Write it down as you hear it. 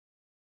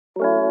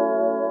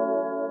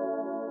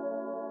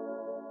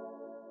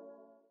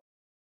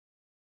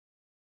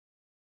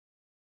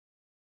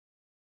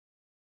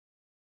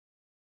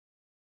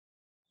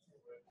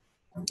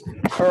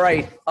All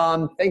right.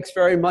 Thanks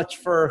very much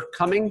for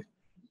coming.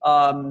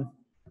 The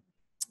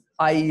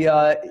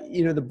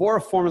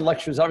Boroff-Forman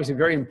lecture is obviously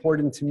very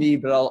important to me,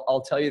 but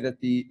I'll tell you that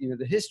the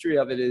history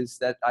of it is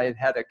that I had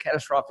had a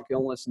catastrophic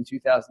illness in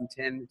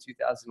 2010 and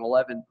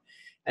 2011,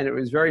 and it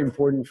was very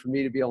important for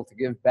me to be able to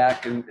give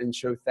back and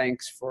show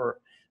thanks for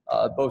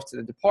both to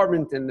the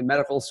department and the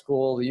medical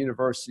school, the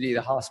university,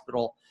 the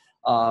hospital,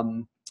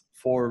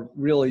 for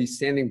really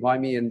standing by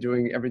me and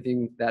doing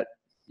everything that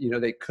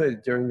they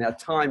could during that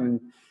time.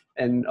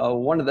 And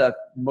one of the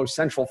most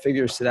central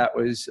figures to that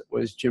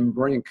was Jim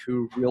Brink,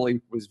 who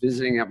really was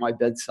visiting at my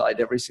bedside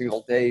every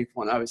single day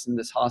when I was in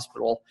this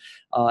hospital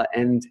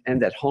and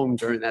at home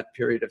during that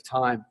period of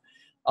time.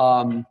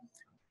 I'm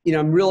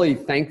really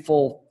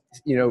thankful,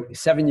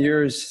 7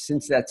 years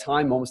since that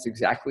time, almost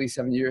exactly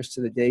 7 years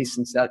to the day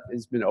since that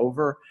has been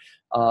over,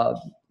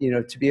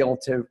 to be able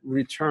to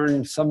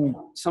return some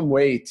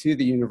way to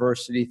the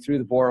university through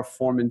the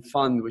Boroff-Forman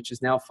Fund, which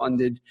has now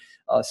funded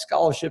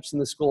scholarships in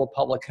the School of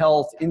Public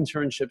Health,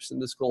 internships in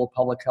the School of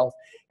Public Health,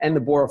 and the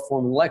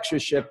Boroff-Forman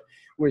Lectureship,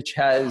 which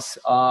has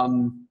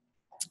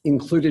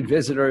included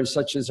visitors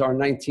such as our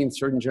 19th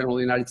Surgeon General of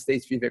the United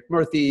States, Vivek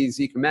Murthy,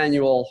 Zeke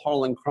Emanuel,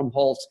 Harlan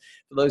Krumholtz.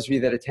 For those of you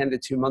that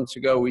attended 2 months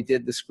ago, we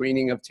did the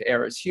screening of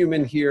Taveras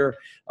Human here,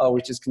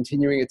 which is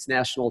continuing its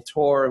national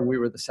tour, and we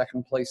were the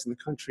second place in the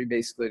country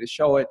basically to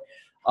show it,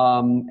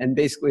 and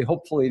basically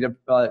hopefully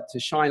to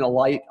shine a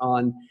light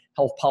on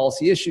health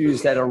policy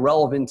issues that are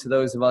relevant to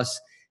those of us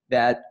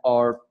that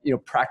are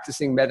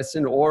practicing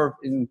medicine, or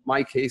in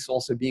my case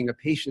also being a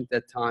patient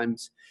at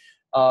times.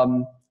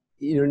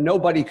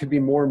 Nobody could be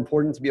more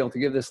important to be able to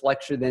give this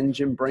lecture than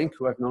Jim Brink,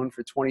 who I've known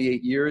for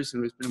 28 years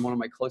and who's been one of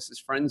my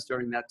closest friends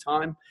during that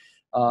time.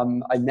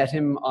 I met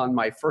him on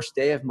my first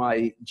day of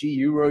my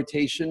GU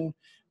rotation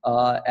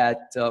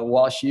at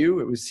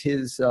WashU. It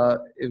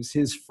was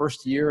his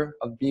first year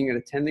of being an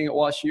attending at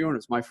WashU, and it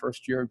was my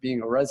first year of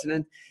being a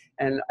resident.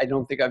 And I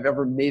don't think I've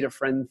ever made a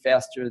friend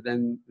faster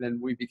than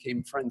we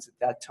became friends at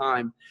that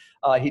time.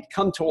 He'd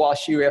come to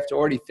WashU after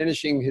already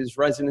finishing his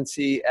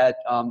residency at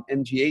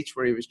MGH,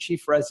 where he was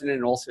chief resident,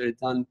 and also had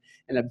done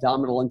an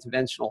abdominal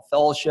interventional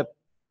fellowship.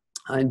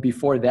 And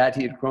before that,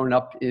 he had grown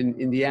up in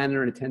Indiana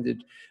and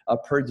attended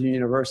Purdue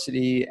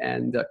University,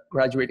 and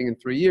graduating in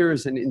 3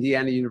 years, and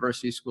Indiana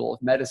University School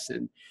of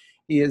Medicine.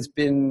 He has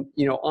been,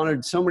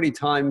 honored so many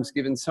times,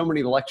 given so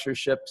many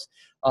lectureships.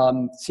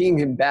 Seeing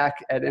him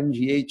back at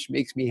MGH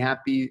makes me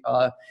happy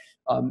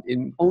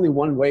in only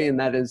one way, and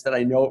that is that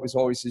I know it was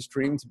always his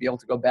dream to be able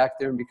to go back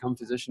there and become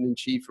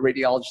physician-in-chief,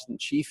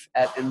 radiologist-in-chief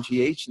at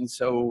MGH. And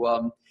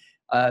so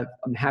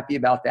I'm happy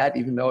about that,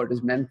 even though it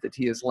has meant that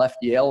he has left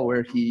Yale,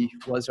 where he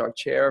was our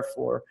chair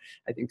for,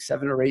 I think,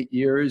 7 or 8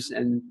 years,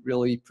 and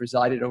really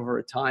presided over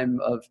a time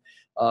of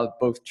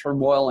both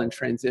turmoil and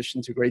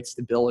transition to great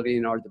stability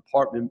in our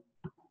department.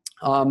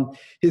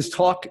 His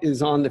talk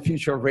is on the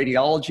future of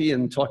radiology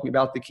and talking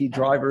about the key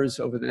drivers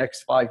over the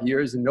next 5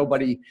 years, and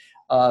nobody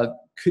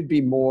could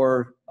be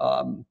more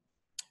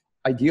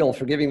ideal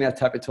for giving that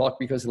type of talk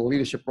because of the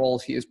leadership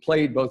roles he has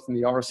played both in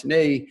the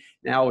RSNA,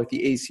 now with the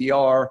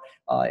ACR,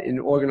 in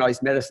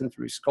organized medicine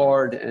through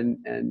SCARD,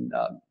 and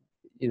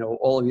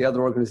all of the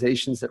other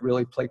organizations that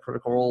really play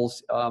critical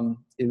roles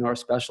in our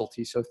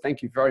specialty. So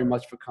thank you very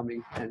much for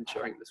coming and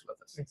sharing this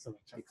with us. Excellent.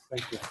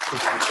 Thank you.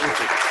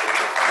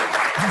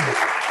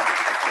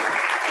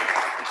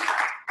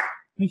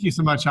 Thank you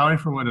so much, Howie,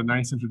 for what a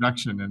nice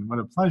introduction, and what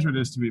a pleasure it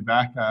is to be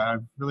back.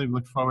 I've really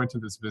looked forward to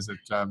this visit.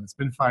 It's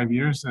been 5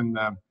 years, and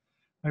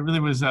I really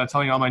was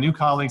telling all my new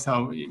colleagues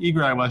how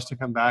eager I was to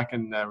come back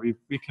and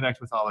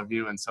reconnect with all of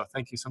you, and so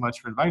thank you so much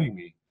for inviting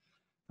me.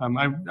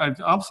 I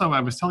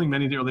was telling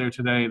many earlier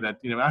today that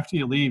after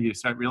you leave, you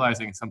start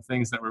realizing some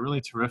things that were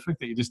really terrific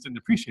that you just didn't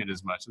appreciate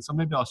as much, and so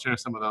maybe I'll share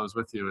some of those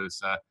with you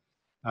as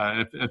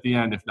at the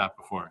end, if not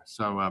before.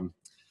 So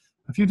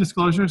a few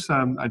disclosures.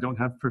 I don't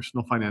have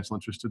personal financial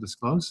interest to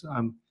disclose.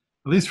 At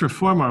least for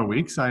 4 more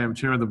weeks, I am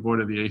chair of the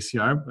board of the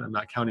ACR. I'm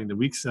not counting the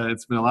weeks.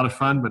 It's been a lot of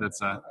fun, but it's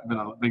been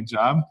a big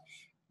job.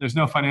 There's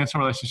no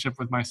financial relationship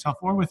with myself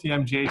or with the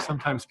MGH.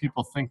 Sometimes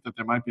people think that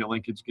there might be a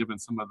linkage given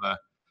some of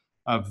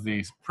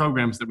the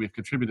programs that we've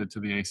contributed to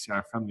the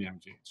ACR from the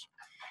MGH.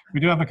 We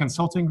do have a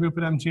consulting group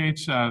at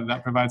MGH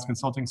that provides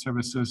consulting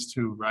services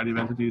to a variety of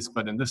entities,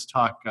 but in this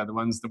talk, the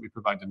ones that we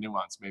provide to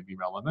Nuance may be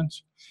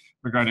relevant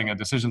regarding a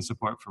decision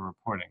support for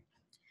reporting.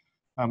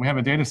 We have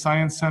a data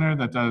science center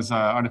that does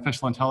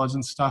artificial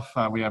intelligence stuff.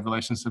 We have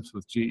relationships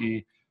with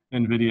GE,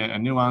 NVIDIA,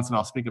 and Nuance, and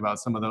I'll speak about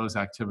some of those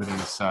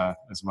activities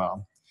as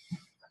well.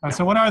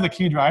 So what are the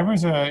key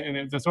drivers?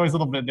 It's always a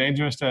little bit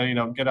dangerous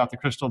to get out the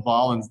crystal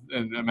ball and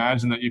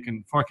imagine that you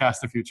can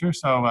forecast the future.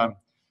 So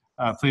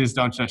please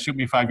don't shoot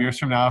me 5 years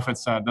from now if it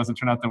doesn't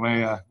turn out the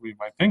way we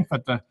might think.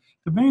 But the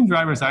main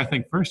drivers, I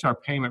think, first are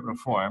payment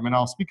reform. And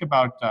I'll speak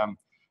about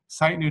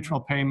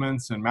site-neutral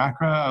payments and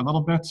MACRA a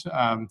little bit,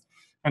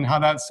 and how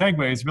that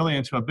segues really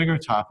into a bigger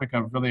topic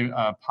of really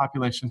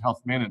population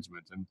health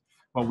management and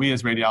what we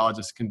as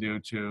radiologists can do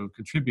to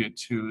contribute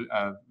to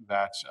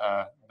that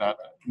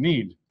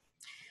need.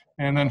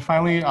 And then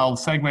finally, I'll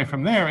segue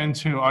from there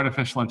into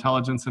artificial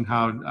intelligence and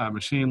how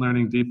machine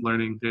learning, deep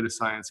learning, data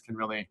science can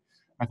really,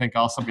 I think,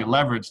 also be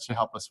leveraged to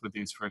help us with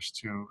these first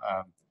two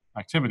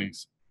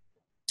activities.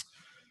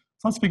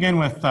 So let's begin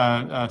with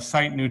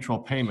site-neutral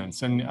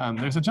payments. And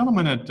there's a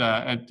gentleman at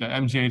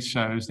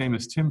MGH whose name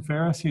is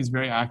Taveras. He's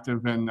very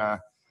active in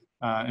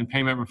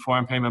payment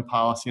reform, payment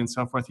policy, and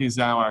so forth. He's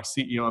now our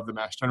CEO of the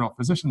Mass General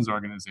Physicians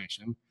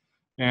Organization.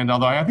 And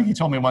although I think he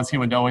told me once he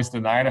would always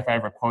deny it if I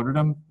ever quoted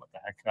him, what the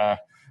heck,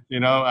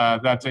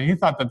 that he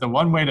thought that the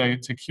one way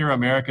to cure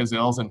America's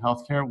ills in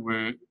healthcare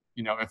were,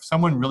 if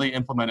someone really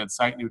implemented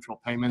site-neutral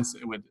payments,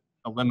 it would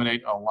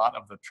eliminate a lot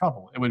of the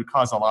trouble. It would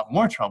cause a lot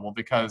more trouble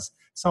because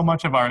so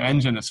much of our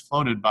engine is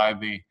floated by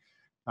the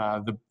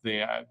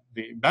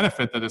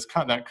benefit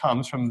that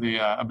comes from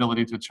the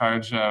ability to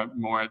charge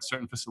more at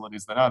certain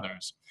facilities than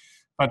others.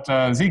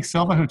 But Zeke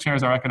Silva, who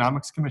chairs our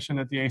economics commission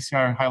at the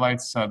ACR,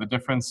 highlights the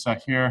difference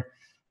here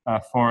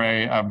for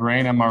a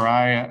brain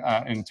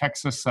MRI in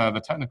Texas.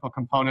 The technical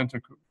component,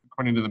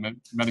 according to the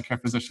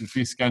Medicare physician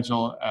fee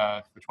schedule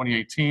for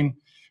 2018,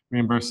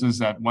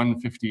 reimburses at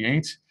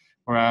 $158.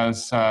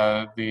 Whereas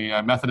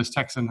the Methodist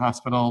Texan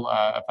Hospital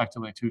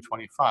effectively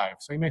 $225.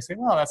 So you may say,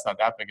 well, that's not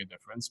that big a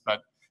difference,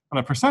 but on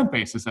a percent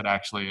basis, it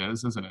actually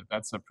is, isn't it?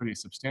 That's a pretty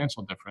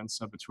substantial difference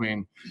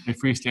between a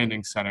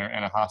freestanding center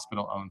and a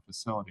hospital-owned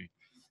facility.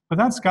 But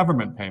that's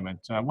government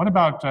payment. What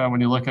about when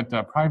you look at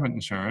private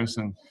insurers?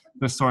 And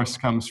this source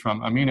comes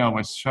from Amino,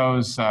 which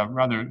shows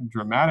rather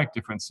dramatic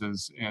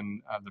differences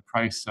in the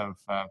price of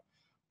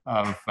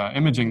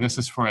imaging. This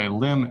is for a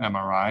limb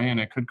MRI,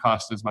 and it could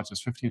cost as much as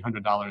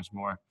 $1,500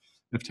 more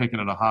if taken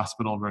at a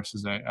hospital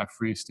versus a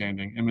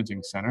freestanding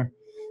imaging center.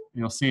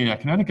 You'll see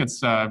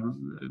Connecticut's at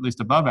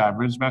least above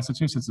average.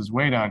 Massachusetts is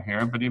way down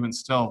here, but even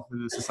still,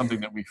 this is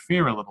something that we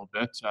fear a little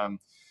bit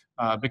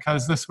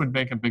because this would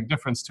make a big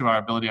difference to our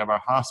ability of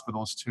our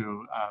hospitals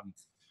to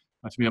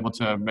be able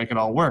to make it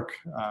all work.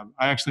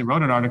 I actually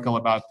wrote an article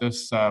about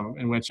this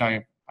in which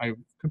I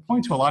could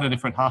point to a lot of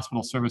different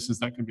hospital services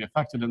that could be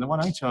affected, and the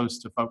one I chose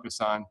to focus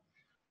on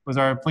was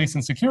our police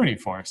and security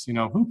force.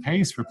 Who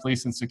pays for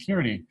police and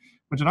security,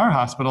 which in our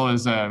hospital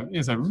is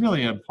a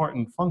really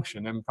important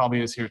function, and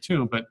probably is here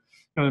too. But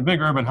the big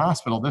urban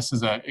hospital, this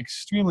is an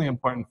extremely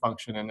important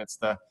function, and it's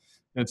the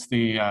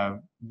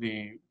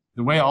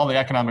way all the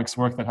economics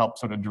work that help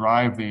sort of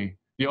drive the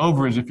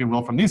overage, if you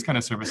will, from these kind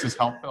of services,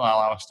 help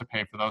allow us to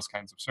pay for those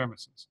kinds of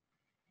services.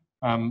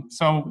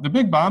 So the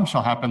big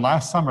bombshell happened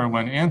last summer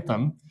when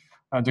Anthem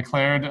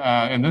declared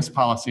in this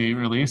policy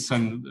release,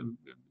 and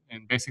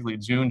in basically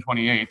June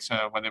 28,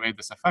 when they made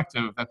this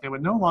effective, that they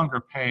would no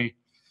longer pay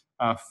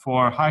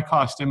for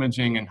high-cost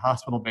imaging and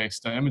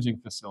hospital-based imaging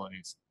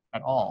facilities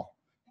at all.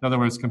 In other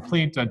words,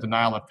 complete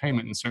denial of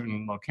payment in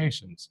certain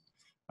locations.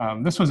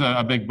 This was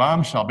a big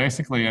bombshell,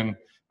 basically, and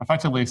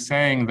effectively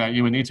saying that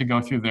you would need to go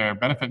through their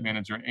benefit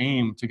manager,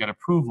 AIM, to get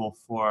approval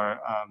for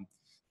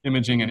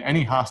imaging in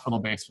any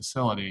hospital-based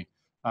facility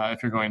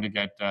if you're going to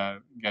get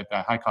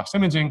high-cost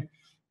imaging.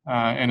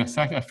 And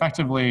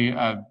effectively,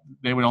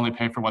 they would only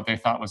pay for what they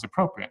thought was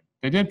appropriate.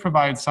 They did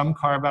provide some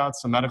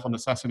carve-outs, some medical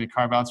necessity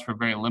carve-outs for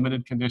very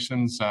limited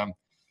conditions,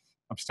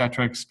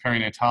 obstetrics,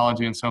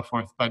 perinatology, and so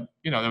forth, but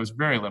that was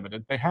very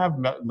limited. They have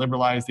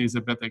liberalized these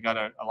a bit. They got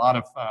a lot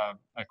of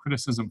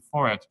criticism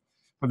for it,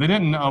 but they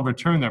didn't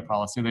overturn their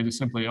policy. They just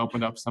simply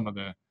opened up some of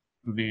the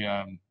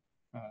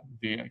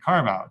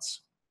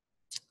carve-outs.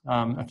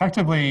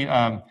 Effectively,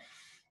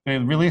 they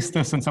released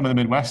this in some of the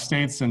Midwest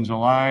states in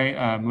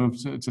July,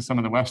 moved to some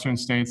of the Western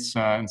states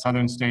and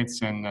Southern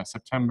states in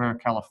September,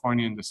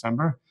 California in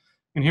December.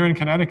 And here in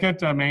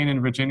Connecticut, Maine,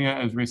 and Virginia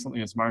as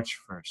recently as March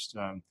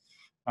 1st.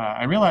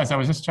 I realized, I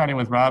was just chatting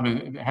with Rob,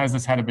 has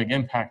this had a big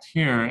impact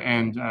here?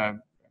 And I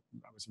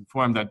was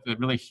informed that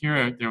really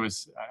here, there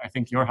was, I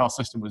think your health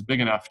system was big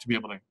enough to be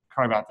able to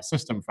carve out the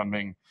system from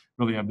being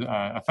really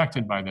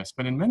affected by this.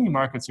 But in many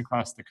markets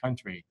across the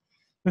country,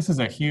 this is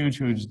a huge,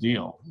 huge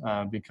deal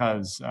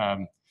because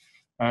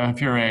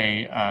if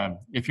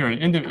you're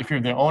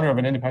the owner of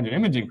an independent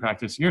imaging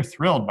practice, you're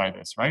thrilled by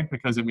this, right?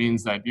 Because it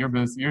means that your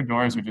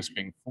doors are just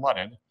being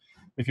flooded.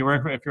 If you're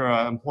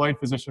an employed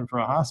physician for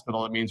a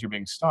hospital, it means you're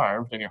being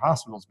starved, and your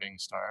hospital's being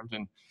starved.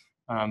 And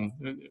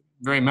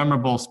very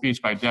memorable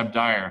speech by Deb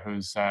Dyer,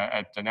 who's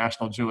at the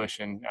National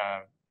Jewish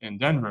in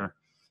Denver,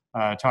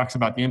 talks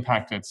about the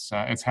impact it's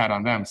had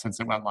on them since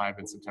it went live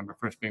in September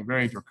 1st, being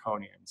very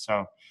draconian.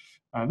 So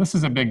this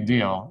is a big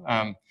deal.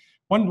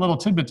 One little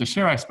tidbit to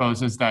share, I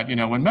suppose, is that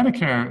when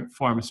Medicare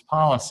forms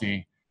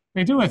policy,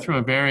 they do it through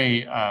a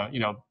very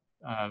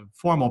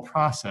formal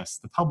process.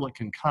 The public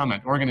can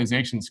comment,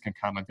 organizations can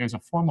comment. There's a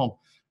formal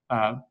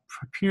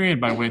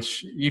period by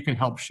which you can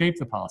help shape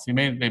the policy.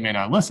 They may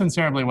not listen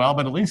terribly well,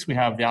 but at least we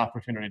have the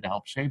opportunity to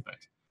help shape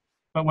it.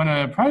 But when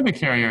a private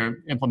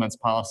carrier implements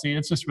policy,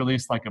 it's just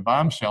released like a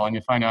bombshell, and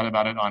you find out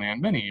about it on Aunt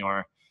Minnie,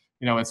 or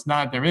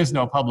there is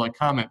no public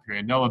comment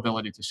period, no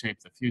ability to shape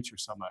the future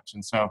so much.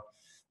 And so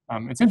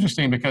it's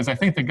interesting because I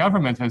think the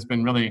government has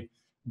been really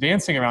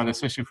dancing around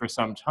this issue for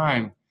some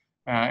time.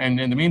 And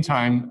in the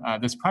meantime,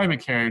 this private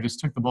carrier just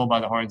took the bull by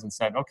the horns and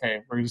said,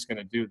 okay, we're just going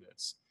to do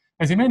this.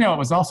 As you may know, it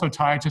was also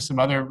tied to some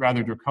other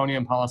rather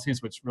draconian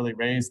policies, which really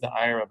raised the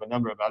ire of a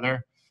number of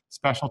other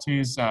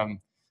specialties.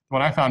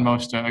 What I found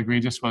most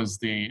egregious was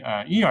the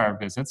ER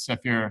visits.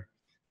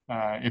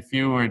 If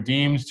you were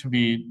deemed to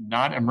be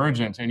not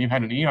emergent and you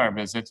had an ER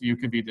visit, you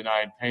could be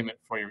denied payment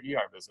for your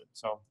ER visit.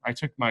 So I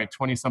took my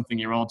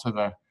 20-something-year-old to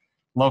the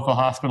local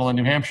hospital in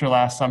New Hampshire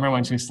last summer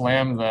when she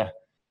slammed the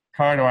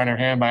car door on her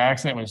hand by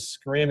accident, was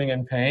screaming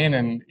in pain,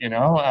 and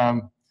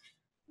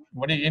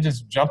what do you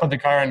just jump in the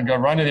car and go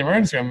run to the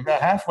emergency room?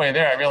 About halfway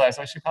there, I realized,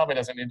 oh, she probably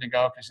doesn't need to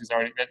go because she's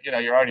already,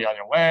 you're already on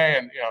your way,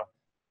 and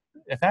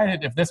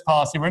if this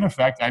policy were in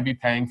effect, I'd be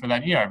paying for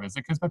that ER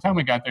visit because by the time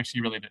we got there, she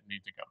really didn't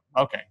need to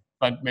go. Okay,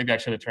 but maybe I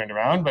should have turned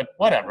around, but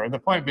whatever. The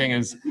point being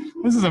is,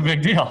 this is a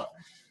big deal.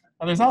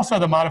 There's also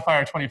the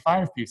modifier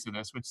 25 piece of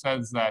this, which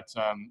says that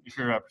if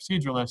you're a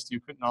proceduralist, you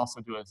couldn't also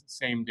do a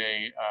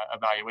same-day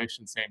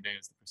evaluation, same day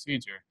as the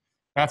procedure.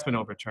 That's been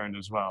overturned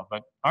as well.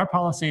 But our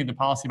policy, the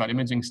policy about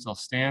imaging, still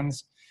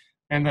stands.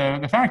 And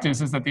the fact is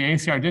that the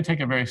ACR did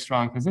take a very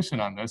strong position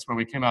on this, where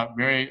we came out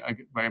very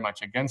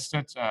much against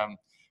it,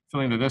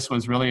 feeling that this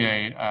was really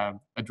a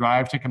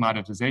drive to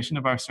commoditization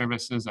of our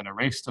services and a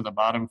race to the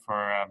bottom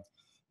for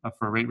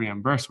rate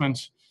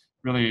reimbursement,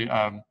 really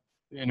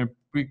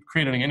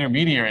created an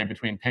intermediary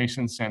between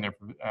patients and their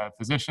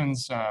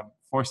physicians,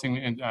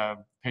 forcing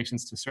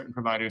patients to certain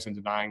providers and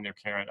denying their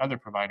care at other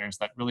providers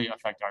that really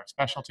affect our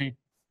specialty.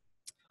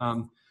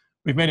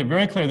 We've made it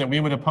very clear that we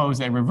would oppose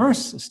a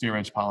reverse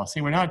steerage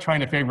policy. We're not trying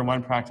to favor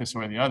one practice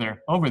over the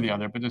other,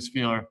 but just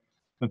feel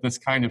that this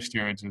kind of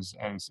steerage is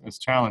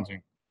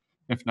challenging,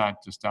 if not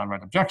just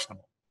downright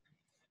objectionable.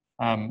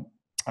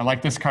 I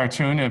like this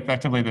cartoon.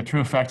 Effectively, the true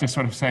effect is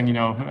sort of saying,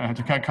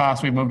 to cut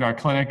costs, we've moved our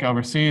clinic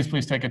overseas.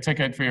 Please take a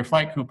ticket for your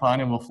flight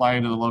coupon and we'll fly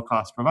you to the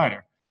low-cost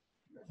provider.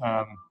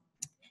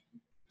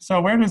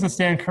 So where does it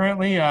stand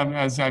currently?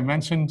 As I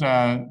mentioned,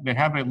 they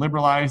haven't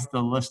liberalized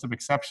the list of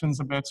exceptions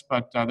a bit,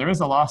 but there is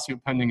a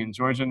lawsuit pending in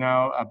Georgia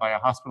now by a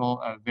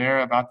hospital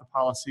there about the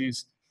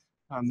policies.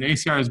 The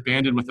ACR has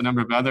banded with a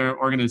number of other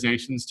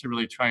organizations to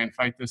really try and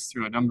fight this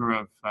through a number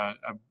of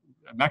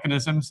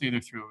mechanisms, either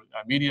through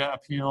media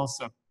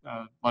appeals,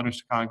 letters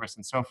to Congress,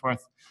 and so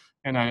forth.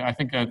 And I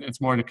think it's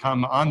more to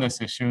come on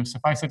this issue.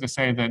 Suffice it to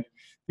say that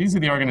these are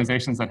the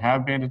organizations that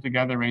have banded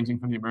together, ranging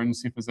from the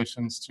emergency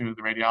physicians to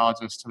the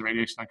radiologists to the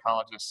radiation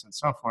oncologists and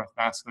so forth,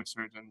 vascular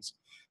surgeons,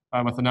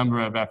 with a number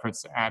of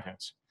efforts at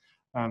it.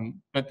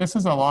 But this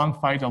is a long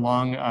fight, a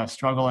long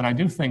struggle, and I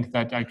do think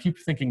that I keep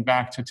thinking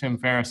back to Tim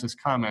Ferriss's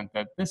comment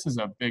that this is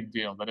a big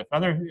deal, that if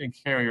other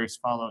carriers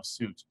follow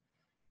suit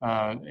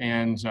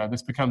and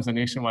this becomes a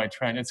nationwide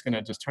trend, it's going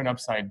to just turn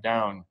upside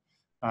down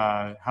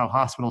how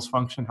hospitals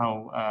function,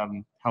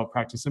 how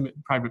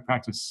private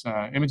practice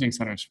imaging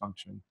centers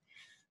function.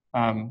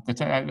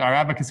 Our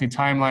advocacy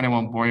timeline I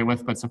won't bore you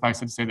with, but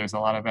suffice it to say there's a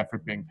lot of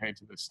effort being paid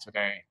to this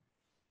today.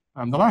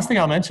 The last thing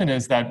I'll mention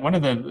is that one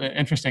of the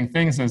interesting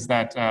things is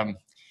that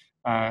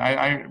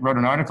I wrote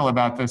an article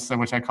about this,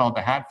 which I called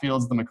the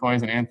Hatfields, the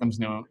McCoys, and Anthem's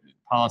New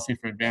Policy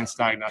for Advanced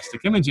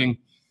Diagnostic Imaging,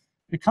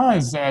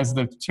 because as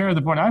the chair of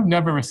the board, I've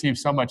never received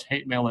so much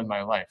hate mail in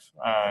my life.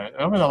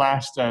 Over the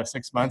last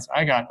 6 months,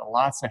 I got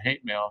lots of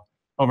hate mail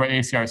over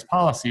ACR's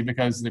policy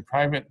because the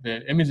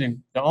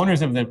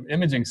owners of the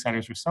imaging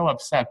centers were so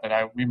upset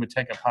that we would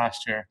take a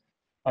posture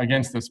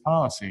against this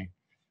policy.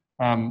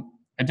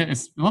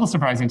 It's a little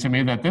surprising to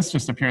me that this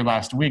just appeared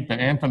last week,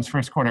 that Anthem's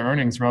first quarter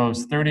earnings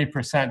rose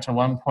 30% to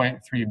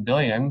 $1.3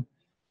 billion.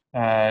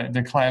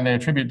 They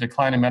attribute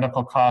decline in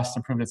medical costs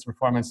improved its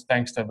performance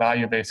thanks to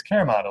value-based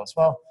care models.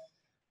 Well,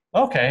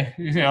 okay,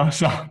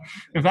 so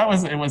if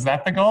was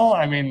that the goal?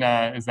 I mean,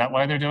 is that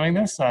why they're doing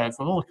this? It's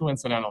a little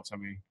coincidental to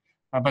me.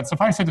 But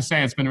suffice it to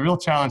say, it's been a real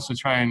challenge to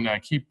try and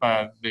keep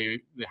the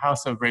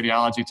House of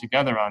Radiology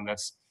together on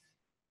this.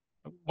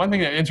 One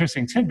thing, an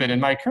interesting tidbit, in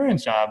my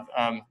current job,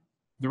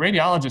 the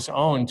radiologists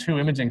own 2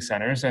 imaging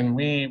centers, and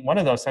one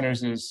of those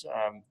centers is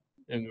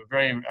in a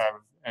very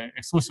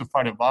exclusive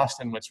part of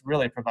Boston, which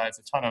really provides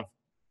a ton of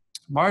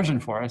margin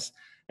for us.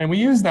 And we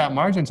use that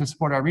margin to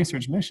support our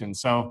research mission.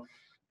 So,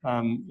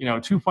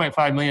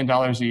 $2.5 million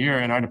a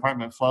year in our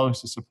department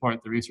flows to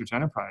support the research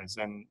enterprise.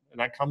 And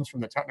that comes from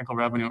the technical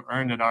revenue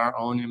earned at our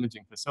own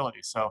imaging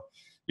facilities. So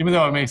even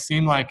though it may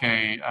seem like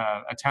a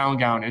town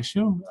gown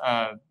issue,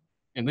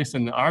 at least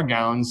in our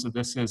gowns,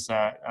 this is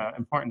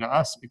important to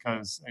us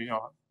because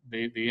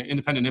the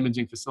independent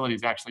imaging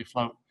facilities actually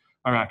float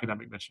our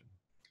academic mission.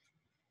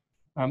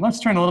 Let's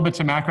turn a little bit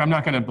to MACRA. I'm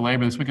not going to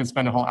belabor this. We could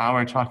spend a whole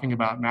hour talking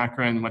about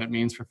MACRA and what it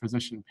means for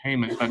physician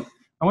payment, but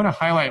I want to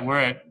highlight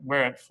where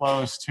it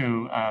flows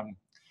to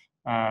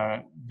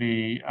where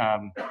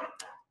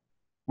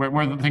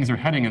the things are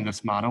heading in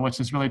this model, which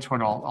is really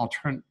toward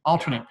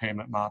alternate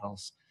payment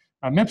models.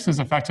 MIPS is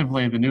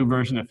effectively the new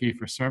version of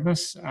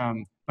fee-for-service,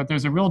 but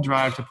there's a real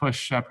drive to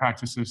push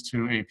practices to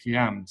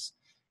APMs.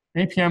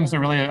 APMs are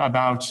really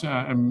about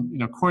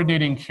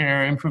coordinating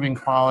care, improving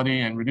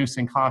quality, and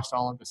reducing cost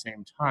all at the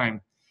same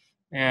time.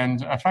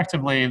 And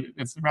effectively,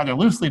 it's rather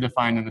loosely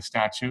defined in the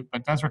statute,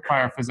 but does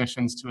require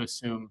physicians to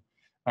assume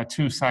a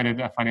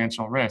two-sided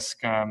financial risk,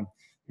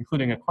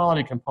 including a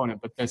quality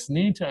component. But this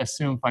need to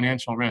assume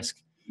financial risk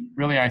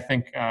really, I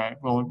think,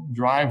 will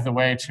drive the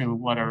way to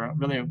what are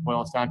really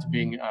boils down to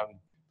being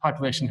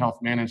population health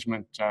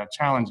management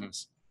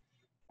challenges.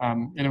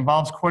 It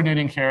involves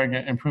coordinating care,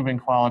 improving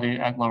quality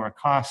at lower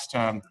cost.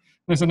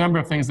 There's a number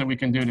of things that we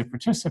can do to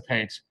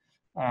participate,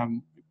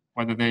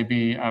 whether they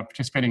be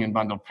participating in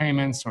bundled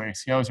payments or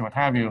ACOs or what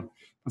have you.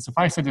 But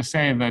suffice it to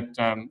say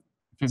that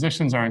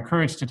physicians are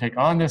encouraged to take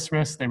on this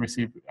risk. They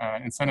receive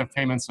incentive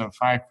payments of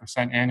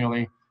 5%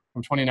 annually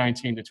from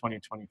 2019 to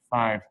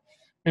 2025.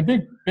 In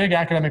big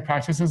academic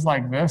practices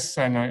like this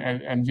and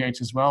MGH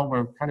as well,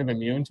 we're kind of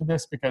immune to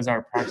this because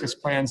our practice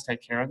plans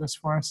take care of this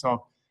for us.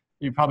 So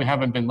you probably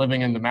haven't been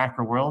living in the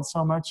macro world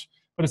so much,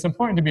 but it's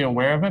important to be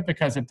aware of it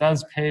because it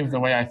does pave the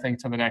way, I think,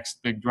 to the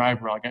next big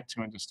driver I'll get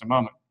to in just a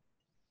moment.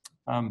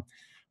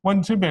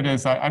 One tidbit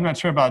is, I'm not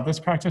sure about this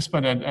practice,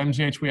 but at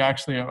MGH we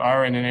actually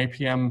are in an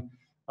APM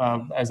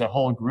as a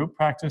whole group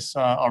practice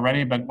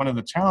already, but one of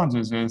the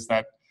challenges is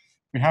that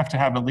we have to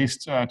have at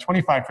least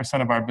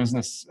 25% of our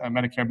business,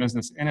 Medicare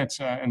business in it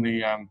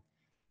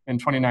in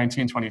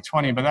 2019,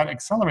 2020, but that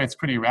accelerates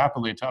pretty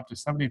rapidly to up to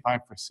 75%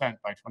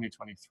 by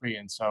 2023.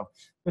 And so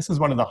this is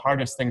one of the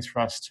hardest things for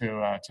us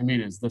to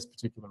meet is this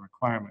particular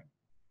requirement.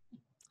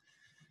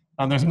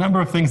 There's a number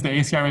of things the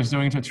ACR is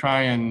doing to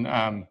try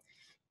and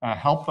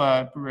help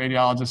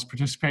radiologists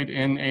participate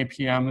in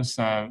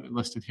APMs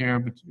listed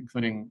here,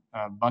 including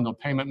bundled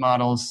payment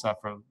models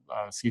for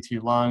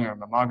CT lung or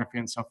mammography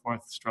and so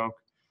forth, stroke.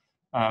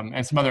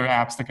 And some other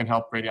apps that can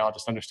help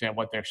radiologists understand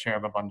what their share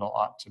of a bundle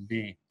ought to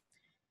be.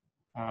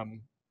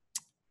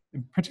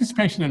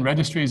 Participation in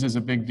registries is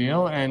a big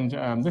deal,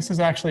 and this is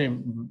actually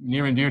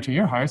near and dear to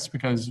your hearts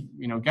because,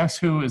 you know, guess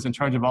who is in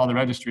charge of all the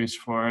registries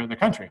for the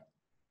country?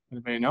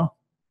 Anybody know?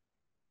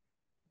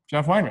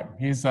 Jeff Weinrib.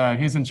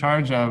 He's in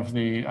charge of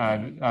the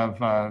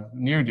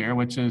near dear,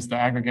 which is the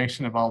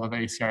aggregation of all of the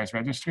ACR's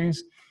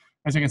registries.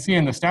 As you can see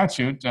in the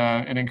statute,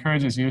 it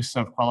encourages use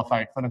of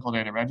qualified clinical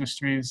data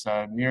registries.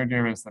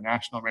 Near-DEAR is the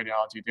National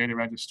Radiology Data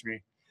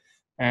Registry,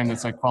 and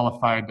it's a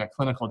qualified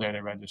clinical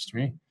data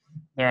registry.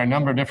 There are a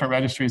number of different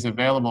registries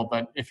available,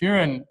 but if you're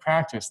in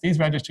practice, these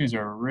registries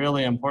are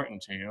really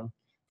important to you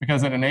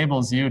because it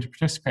enables you to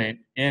participate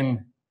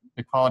in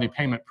the quality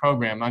payment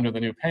program under the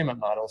new payment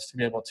models to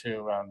be able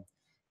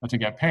to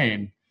get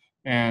paid.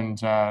 And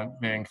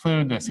they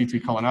include the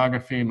CT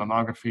colonography,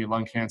 mammography,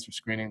 lung cancer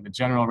screening, the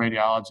general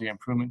radiology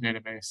improvement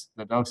database,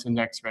 the dose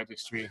index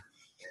registry,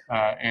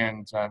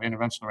 and the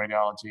interventional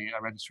radiology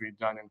registry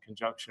done in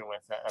conjunction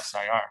with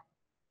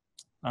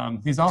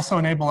SIR. These also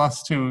enable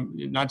us to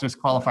not just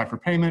qualify for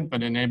payment,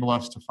 but enable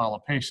us to follow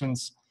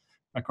patients,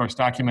 of course,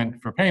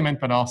 document for payment,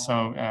 but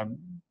also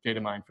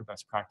data mine for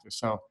best practice.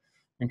 So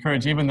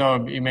encourage, even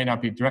though you may not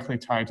be directly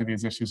tied to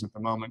these issues at the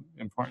moment,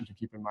 important to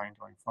keep in mind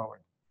going forward.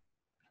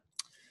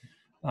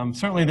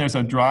 Certainly there's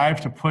a drive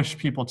to push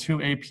people to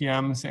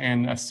APMs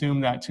and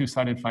assume that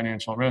two-sided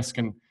financial risk.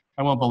 And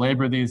I won't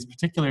belabor these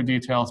particular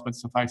details, but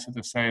suffice it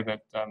to say that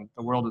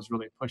the world is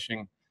really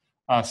pushing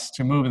us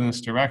to move in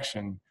this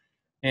direction.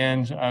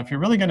 And if you're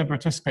really going to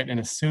participate and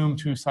assume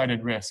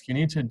two-sided risk, you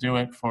need to do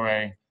it for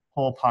a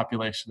whole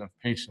population of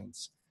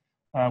patients.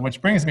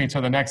 Which brings me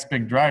to the next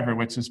big driver,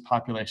 which is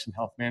population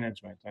health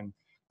management. And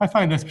I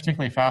find this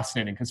particularly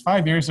fascinating because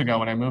 5 years ago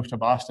when I moved to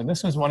Boston,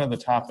 this was one of the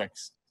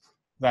topics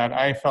that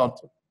I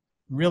felt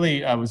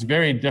really was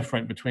very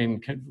different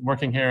between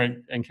working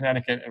here in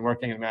Connecticut and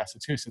working in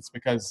Massachusetts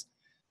because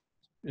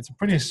it's a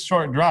pretty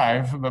short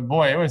drive, but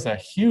boy, it was a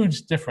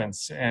huge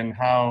difference in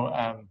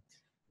how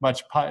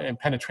much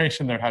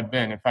penetration there had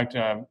been. In fact,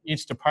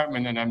 each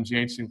department in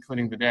MGH,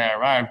 including the day I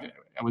arrived,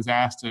 I was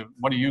asked,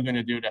 what are you going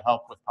to do to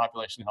help with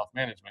population health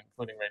management,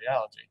 including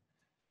radiology?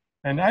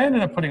 And I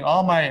ended up putting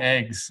all my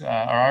eggs, or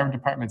our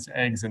department's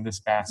eggs, in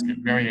this basket,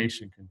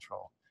 variation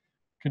control.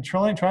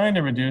 Trying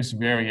to reduce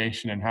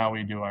variation in how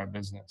we do our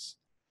business.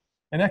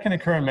 And that can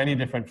occur in many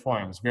different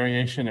forms.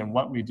 Variation in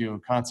what we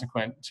do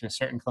consequent to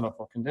certain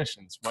clinical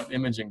conditions. What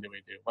imaging do we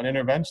do? What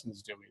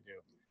interventions do we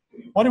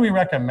do? What do we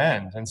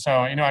recommend? And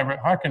so, you know, I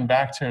harken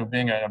back to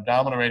being an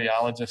abdominal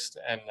radiologist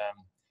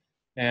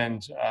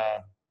and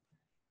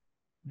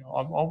you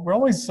know, we're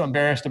always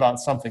embarrassed about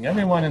something.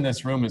 Everyone in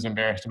this room is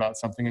embarrassed about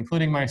something,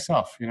 including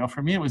myself. You know,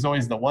 for me, it was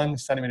always the 1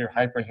 centimeter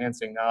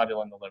hyper-enhancing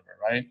nodule in the liver,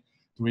 right?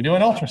 Do we do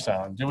an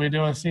ultrasound? Do we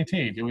do a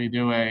CT? Do we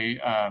do a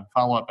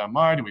follow-up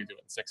MR? Do we do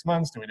it in 6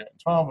 months? Do we do it in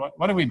 12?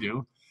 What do we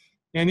do?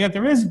 And yet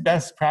there is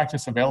best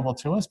practice available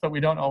to us, but we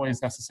don't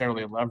always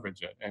necessarily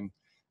leverage it. And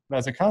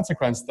as a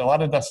consequence, a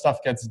lot of that stuff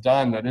gets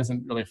done that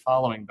isn't really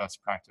following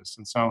best practice.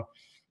 And so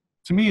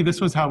to me,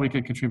 this was how we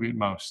could contribute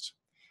most.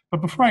 But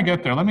before I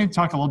get there, let me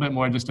talk a little bit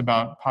more just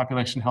about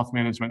population health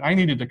management. I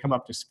needed to come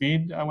up to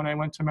speed when I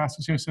went to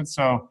Massachusetts.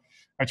 So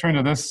I turned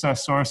to this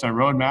source, a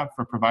roadmap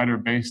for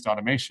provider-based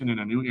automation in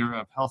a new era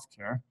of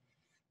healthcare.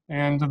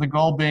 And the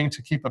goal being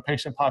to keep a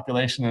patient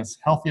population as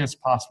healthy as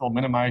possible,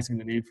 minimizing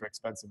the need for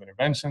expensive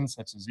interventions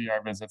such as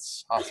ER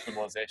visits,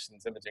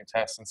 hospitalizations, imaging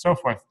tests, and so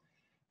forth.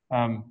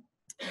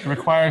 It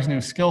requires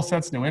new skill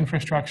sets, new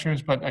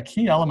infrastructures, but a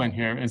key element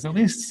here is at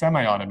least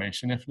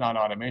semi-automation, if not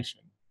automation.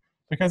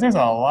 Because there's a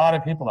lot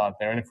of people out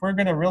there, and if we're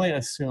going to really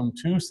assume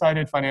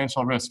two-sided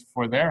financial risk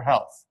for their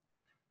health,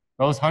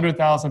 those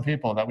 100,000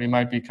 people that we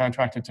might be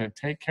contracted to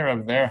take care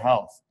of their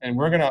health, and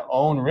we're going to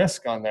own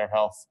risk on their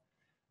health,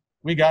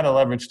 we got to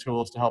leverage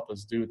tools to help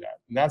us do that.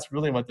 And that's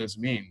really what this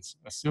means,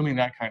 assuming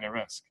that kind of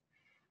risk.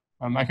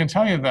 I can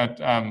tell you that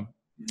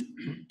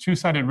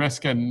two-sided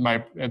risk at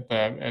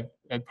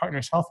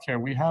Partners Healthcare,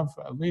 we have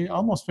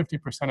almost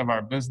 50% of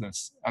our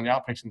business on the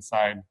outpatient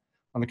side,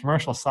 on the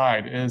commercial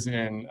side, is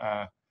in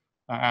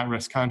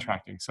at-risk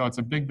contracting. So it's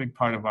a big, big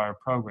part of our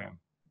program.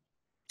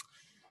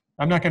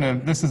 I'm not going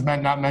to, this is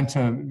not meant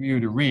to you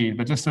to read,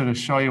 but just to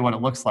show you what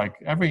it looks like.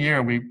 Every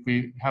year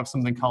we have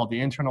something called the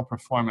Internal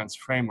Performance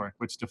Framework,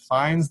 which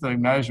defines the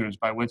measures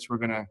by which we're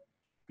going to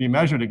be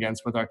measured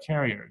against with our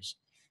carriers.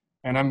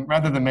 And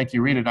rather than make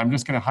you read it, I'm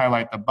just going to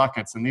highlight the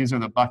buckets, and these are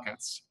the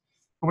buckets.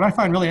 But what I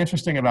find really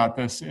interesting about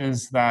this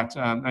is that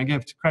I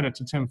give credit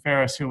to Tim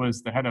Ferriss, who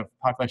was the head of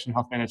population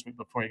health management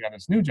before he got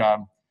his new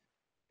job.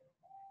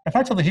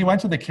 Effectively, he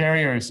went to the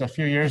carriers a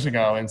few years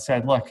ago and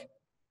said, look,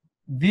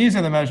 these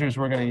are the measures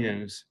we're going to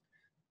use.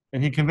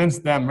 And he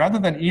convinced them, rather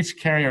than each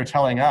carrier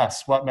telling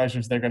us what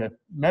measures they're going to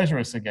measure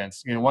us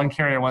against. You know, one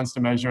carrier wants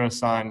to measure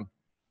us on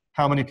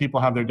how many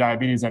people have their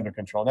diabetes under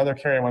control. Another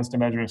carrier wants to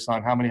measure us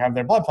on how many have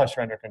their blood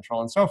pressure under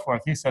control, and so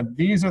forth. He said,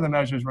 these are the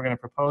measures we're going to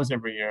propose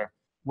every year.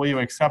 Will you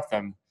accept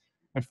them?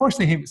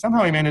 Unfortunately,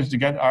 somehow he managed to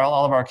get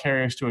all of our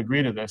carriers to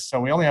agree to this. So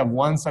we only have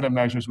one set of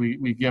measures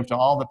we give to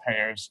all the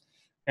payers,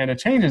 and it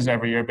changes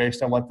every year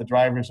based on what the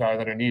drivers are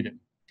that are needed.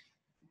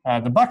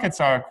 The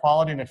buckets are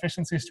quality and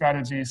efficiency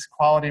strategies,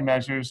 quality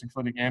measures,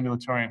 including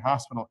ambulatory and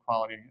hospital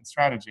quality and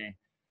strategy.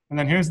 And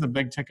then here's the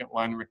big ticket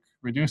one,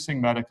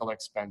 reducing medical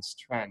expense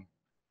trend.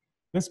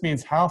 This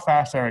means how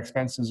fast are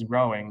expenses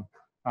growing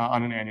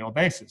on an annual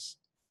basis.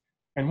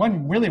 And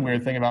one really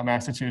weird thing about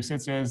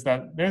Massachusetts is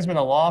that there's been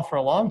a law for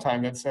a long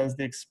time that says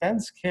the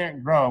expense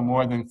can't grow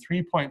more than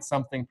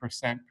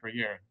 3-point-something% per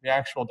year. The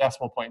actual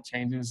decimal point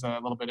changes a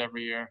little bit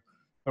every year.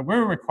 But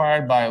we're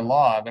required by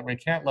law that we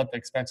can't let the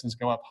expenses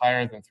go up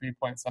higher than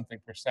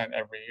 3-point-something%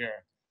 every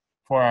year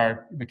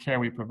for the care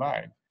we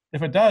provide.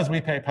 If it does,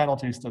 we pay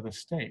penalties to the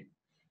state.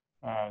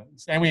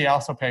 And we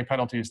also pay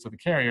penalties to the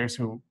carriers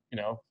who, you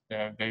know,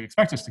 they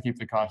expect us to keep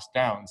the cost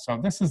down. So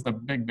this is the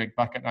big, big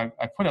bucket.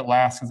 I put it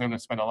last because I'm going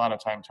to spend a lot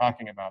of time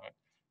talking about it.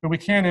 But we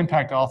can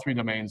impact all three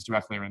domains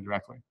directly or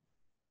indirectly.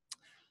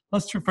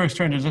 Let's first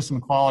turn to just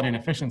some quality and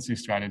efficiency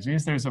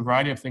strategies. There's a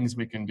variety of things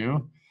we can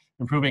do.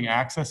 Improving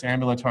access,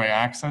 ambulatory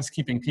access,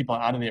 keeping people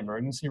out of the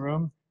emergency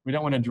room. We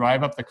don't want to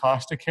drive up the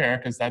cost of care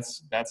because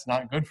that's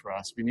not good for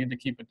us. We need to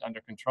keep it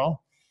under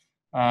control.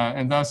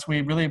 And thus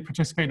we really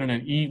participate in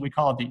we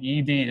call it the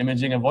ED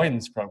imaging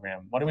avoidance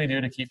program. What do we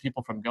do to keep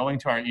people from going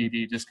to our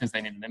ED just because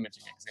they need an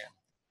imaging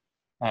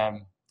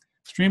exam?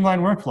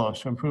 Streamline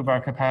workflows to improve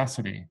our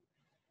capacity.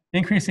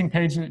 Increasing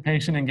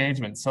patient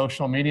engagement,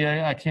 social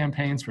media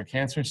campaigns for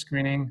cancer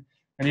screening,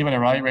 and even a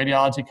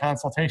radiology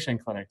consultation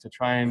clinic to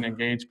try and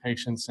engage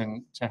patients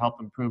and to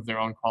help improve their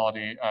own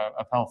quality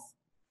of health.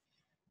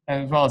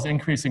 As well as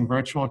increasing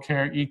virtual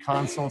care,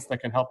 e-consults that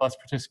can help us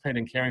participate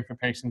in caring for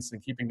patients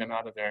and keeping them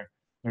out of their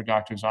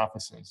doctor's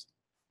offices.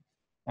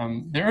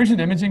 The urgent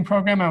imaging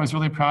program, I was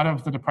really proud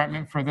of the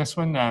department for this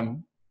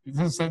one.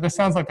 This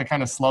sounds like the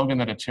kind of slogan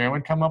that a chair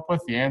would come up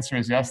with. The answer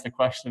is yes, the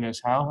question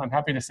is how. I'm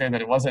happy to say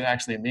that it wasn't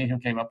actually me who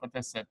came up with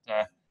this,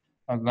 that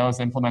those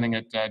implementing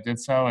it did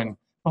so. And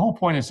the whole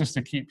point is just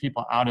to keep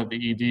people out of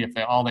the ED if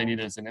all they need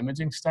is an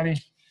imaging study.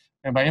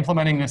 And by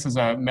implementing this as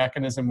a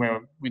mechanism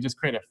where we just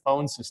create a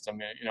phone system,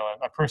 you know,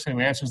 a person who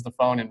answers the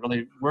phone and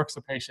really works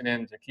the patient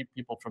in to keep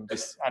people from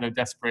just out of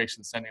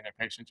desperation sending their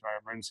patient to our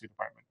emergency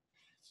department.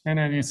 And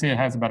then you see it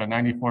has about a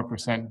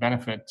 94%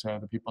 benefit to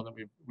the people that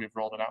we've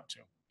rolled it out to.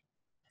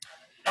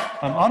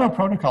 Auto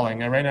protocoling,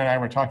 Raina and I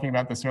were talking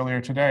about this earlier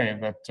today,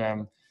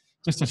 that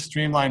just to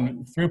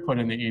streamline throughput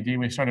in the ED,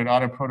 we started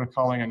auto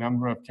protocoling a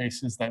number of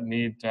cases that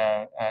need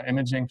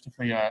imaging,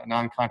 particularly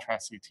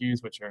non-contrast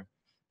CTs, which are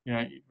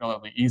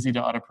relatively easy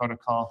to auto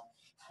protocol.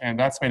 And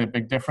that's made a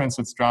big difference.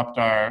 It's dropped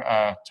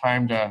our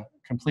time to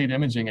complete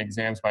imaging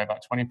exams by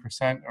about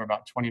 20% or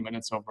about 20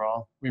 minutes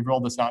overall. We've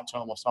rolled this out to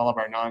almost all of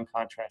our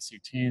non-contrast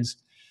CTs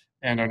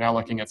and are now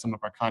looking at some of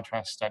our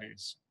contrast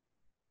studies.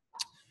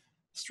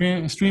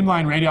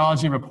 Streamline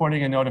radiology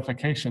reporting and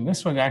notification.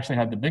 This one actually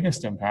had the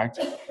biggest impact.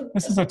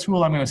 This is a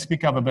tool I'm going to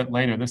speak of a bit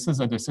later. This is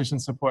a decision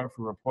support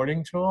for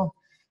reporting tool.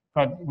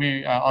 But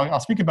I'll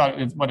speak about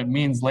what it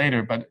means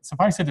later, but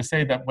suffice it to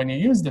say that when you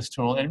use this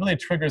tool, it really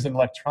triggers an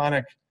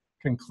electronic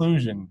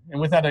conclusion. And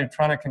with that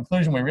electronic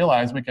conclusion, we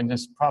realize we can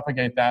just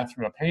propagate that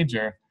through a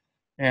pager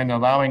and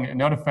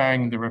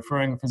notifying the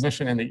referring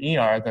physician in the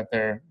ER that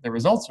their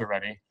results are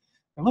ready.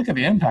 And look at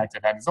the impact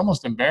it had. It's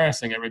almost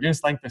embarrassing. It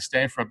reduced length of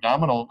stay for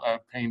abdominal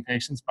pain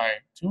patients by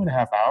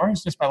 2.5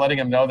 hours just by letting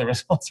them know the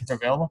results are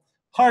available.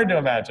 Hard to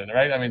imagine,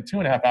 right? I mean,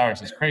 2.5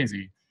 hours is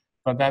crazy,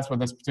 but that's what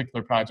this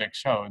particular project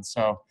showed.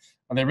 So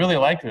they really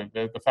liked it,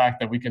 the fact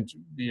that we can,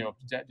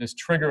 just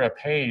trigger a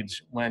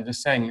page when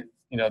just saying,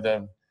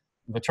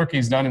 the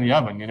turkey's done in the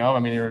oven, I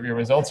mean, your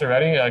results are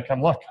ready,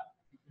 come look.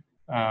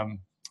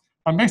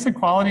 On basic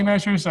quality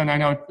measures, and I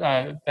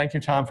know, thank you,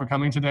 Tom, for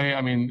coming today.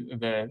 I mean,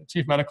 the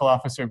chief medical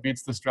officer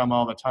beats this drum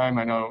all the time.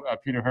 I know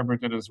Peter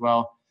Herbert did as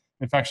well.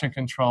 Infection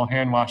control,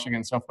 hand washing,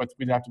 and so forth.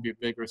 We'd have to be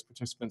big risk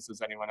participants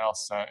as anyone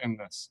else in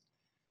this.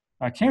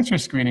 Cancer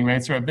screening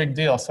rates are a big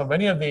deal. So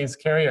many of these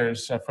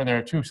carriers, for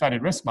their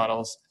two-sided risk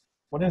models,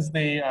 what is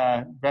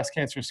the breast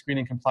cancer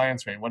screening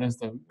compliance rate? What is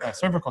the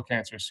cervical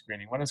cancer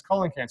screening? What is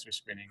colon cancer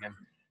screening? And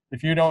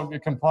if you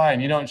don't comply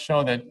and you don't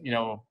show that,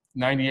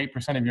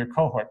 98% of your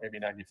cohort, maybe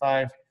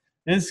 95,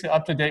 is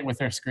up to date with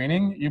their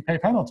screening, you pay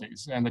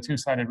penalties and the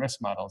two-sided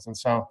risk models. And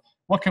so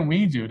what can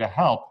we do to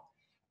help?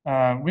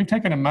 We've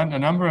taken a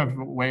number of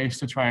ways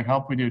to try and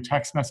help. We do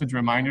text message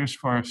reminders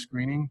for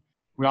screening.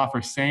 We offer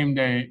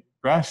same-day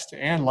breast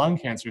and lung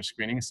cancer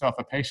screening. So if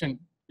a patient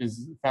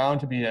is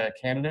found to be a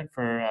candidate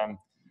for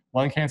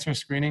lung cancer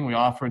screening, we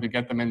offer to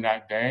get them in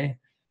that day,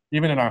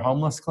 even in our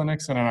homeless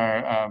clinics and in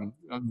our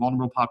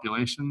vulnerable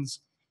populations.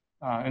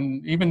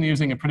 And even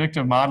using a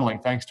predictive modeling,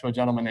 thanks to a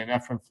gentleman named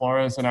Efren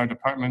Flores in our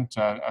department,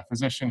 a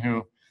physician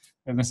who,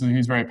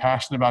 he's very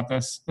passionate about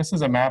this. This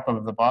is a map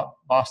of the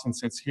Boston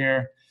sits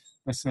here.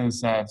 This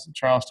is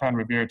Charlestown,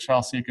 Revere,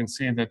 Chelsea. You can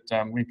see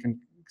that we can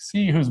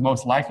see who's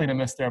most likely to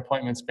miss their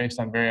appointments based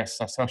on various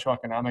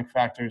socioeconomic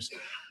factors,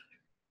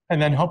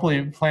 and then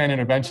hopefully plan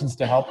interventions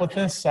to help with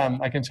this.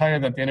 I can tell you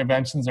that the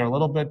interventions are a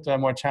little bit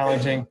more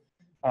challenging.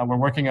 We're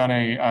working on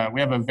we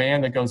have a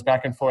van that goes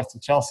back and forth to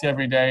Chelsea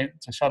every day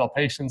to shuttle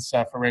patients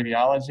for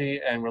radiology,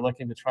 and we're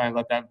looking to try and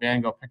let that van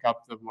go pick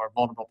up the more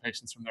vulnerable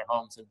patients from their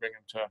homes and bring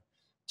them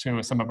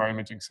to some of our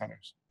imaging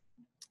centers.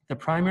 The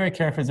primary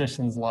care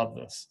physicians love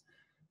this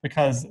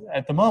because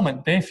at the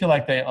moment, they feel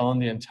like they own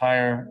the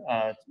entire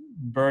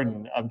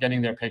burden of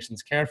getting their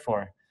patients cared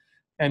for.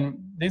 And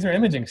these are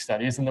imaging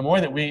studies, and the more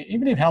that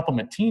even if you help them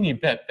a teeny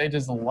bit, they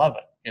just love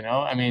it,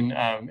 I mean,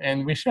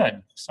 and we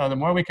should. So the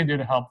more we can do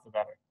to help, the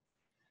better.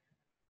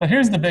 But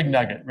here's the big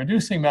nugget,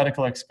 reducing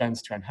medical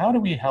expense trend. How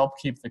do we help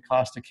keep the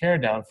cost of care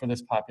down for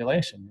this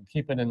population and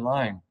keep it in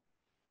line?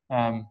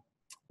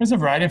 There's a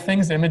variety of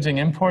things, imaging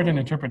import and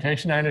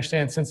interpretation. I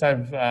understand since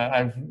I've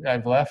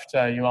left,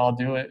 you all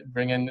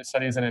bring in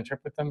studies and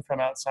interpret them from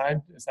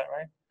outside, is that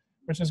right?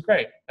 Which is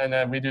great,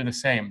 and we do the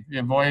same. It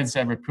avoids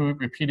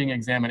repeating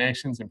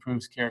examinations,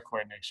 improves care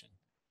coordination.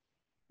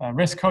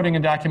 Risk coding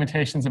and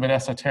documentation is a bit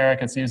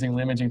esoteric. It's using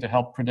imaging to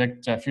help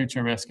predict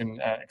future risk and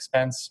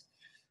expense.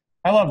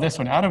 I love this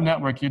one,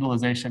 out-of-network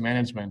utilization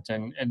management.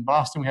 And in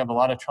Boston, we have a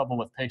lot of trouble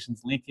with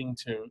patients leaking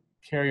to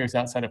carriers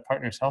outside of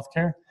Partners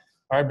Healthcare.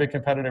 Our big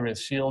competitor is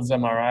Shields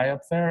MRI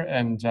up there.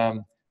 And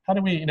how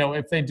do we,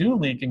 if they do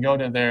leak and go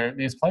to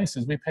these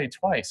places, we pay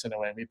twice in a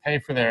way. We pay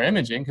for their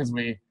imaging because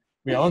we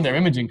own their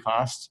imaging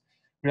costs.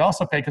 We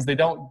also pay because they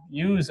don't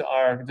use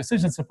our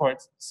decision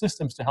support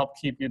systems to help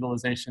keep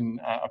utilization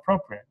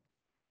appropriate.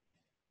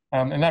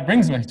 And that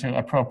brings me to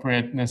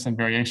appropriateness and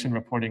variation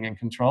reporting and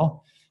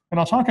control. And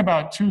I'll talk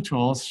about two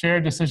tools,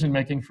 shared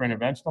decision-making for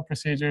interventional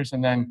procedures,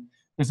 and then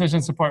decision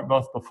support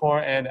both before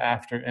and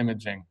after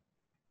imaging.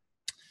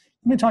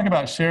 Let me talk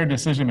about shared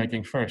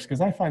decision-making first, because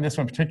I find this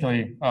one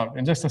particularly,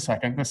 in just a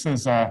second, this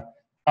is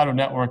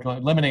out-of-network,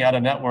 limiting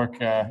out-of-network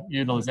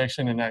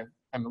utilization, and I'm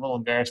a little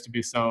embarrassed to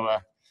be so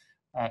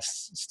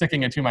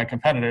sticking it to my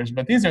competitors,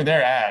 but these are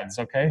their ads,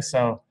 okay?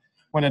 So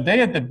when a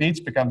day at the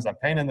beach becomes a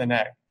pain in the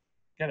neck,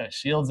 get a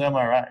Shields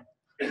MRI.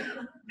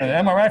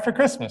 An MRI for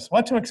Christmas,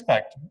 what to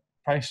expect?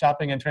 Price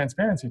shopping and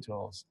transparency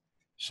tools.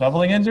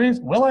 Shoveling injuries,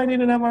 will I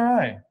need an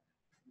MRI?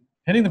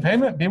 Hitting the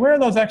pavement, beware of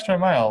those extra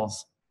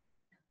miles.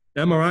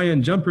 MRI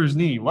and jumper's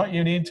knee, what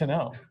you need to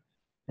know.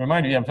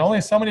 Reminder, you have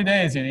only so many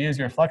days you use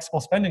your flexible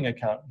spending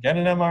account. Get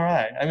an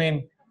MRI. I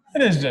mean,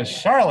 it is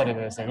just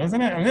charlatanism, isn't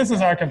it? I mean, this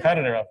is our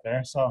competitor up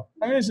there. So,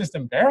 I mean, it's just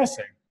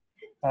embarrassing.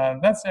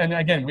 And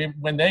again,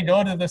 when they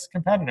go to this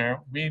competitor,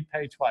 we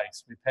pay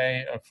twice. We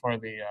pay for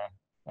the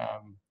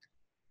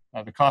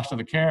cost of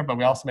the care, but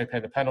we also may pay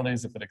the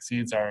penalties if it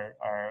exceeds our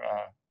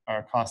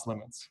cost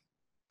limits.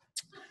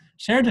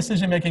 Shared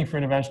decision-making for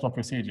interventional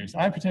procedures.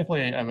 I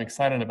particularly am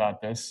excited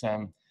about this.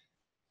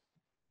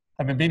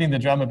 I've been beating the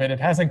drum a bit. It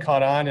hasn't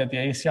caught on at the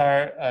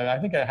ACR. I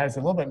think it has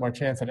a little bit more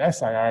chance at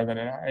SIR than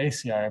at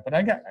ACR, but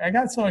I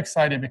got so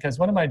excited because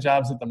one of my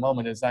jobs at the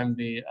moment is I'm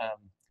the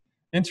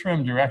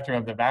interim director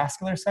of the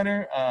Vascular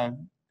Center.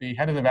 The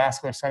head of the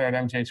Vascular Center at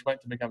MGH went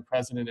to become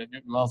president at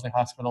Newton Wellesley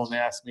Hospital, and they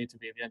asked me to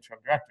be the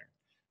interim director,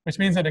 which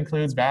means it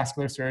includes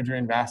vascular surgery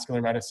and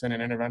vascular medicine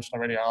and interventional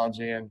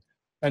radiology and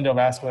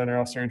endovascular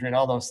neurosurgery and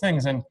all those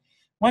things. And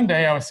one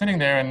day I was sitting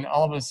there and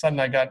all of a sudden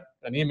I got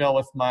an email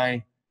with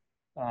my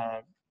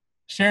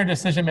shared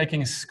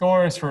decision-making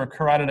scores for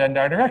carotid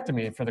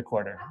endarterectomy for the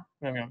quarter.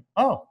 And I'm going,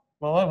 oh,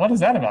 well, what is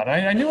that about?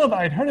 I knew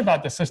I'd heard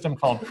about the system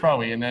called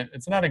PROE, and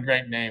it's not a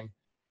great name,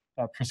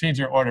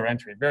 procedure order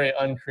entry, very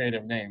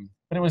uncreative name.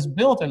 But it was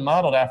built and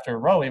modeled after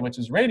ROE, which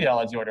is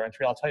radiology order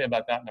entry. I'll tell you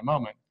about that in a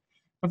moment.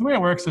 But the way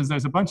it works is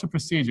there's a bunch of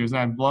procedures, and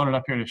I've blown it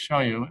up here to show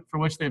you, for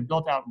which they've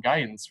built out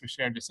guidance for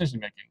shared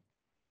decision-making.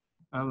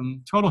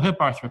 Total hip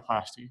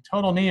arthroplasty,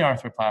 total knee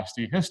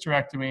arthroplasty,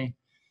 hysterectomy,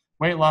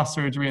 weight loss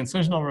surgery,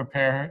 incisional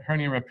repair,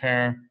 hernia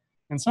repair,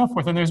 and so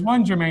forth. And there's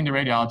one germane to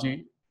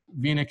radiology,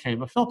 vena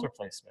cava filter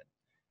placement.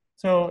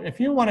 So if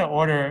you want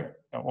to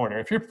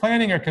if you're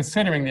planning or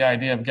considering the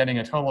idea of getting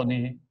a total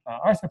knee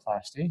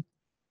arthroplasty,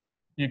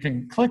 you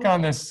can click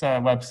on this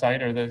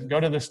website or go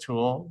to this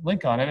tool,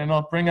 link on it, and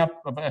it'll bring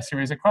up a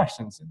series of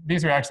questions.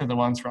 These are actually the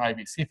ones for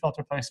IVC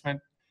filter placement,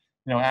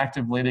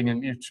 active bleeding,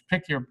 and you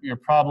pick your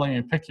problem,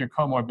 you pick your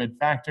comorbid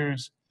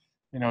factors,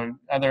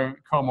 other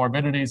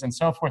comorbidities and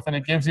so forth, and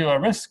it gives you a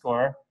risk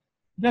score.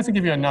 It doesn't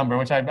give you a number,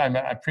 which I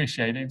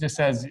appreciate. It just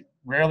says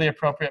rarely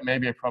appropriate,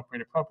 maybe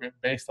appropriate,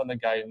 based on the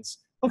guidance.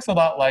 Looks a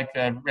lot like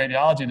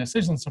radiology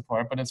decision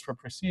support, but it's for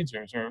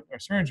procedures or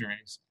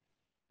surgeries.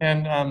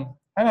 And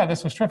I thought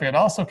this was terrific. It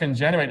also can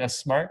generate a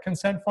smart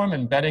consent form,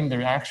 embedding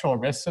the actual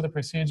risks of the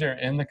procedure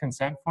in the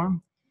consent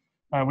form.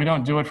 We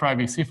don't do it for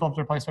IVC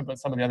filter placement, but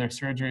some of the other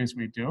surgeries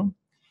we do.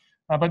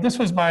 But this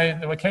was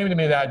what came to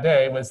me that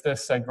day was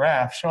this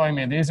graph showing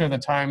me these are the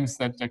times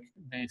that the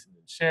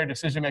shared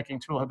decision-making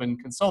tool had been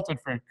consulted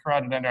for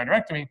carotid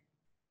endarterectomy.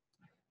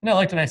 And I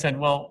looked and I said,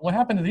 well, what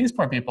happened to these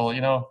poor people?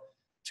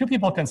 2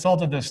 people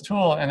consulted this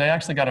tool and they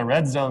actually got a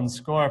red zone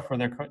score for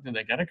did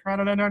they get a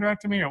carotid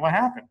endarterectomy or what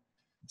happened?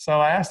 So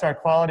I asked our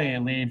quality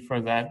lead for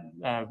that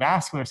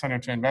vascular center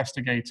to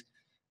investigate,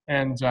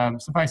 and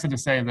suffice it to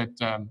say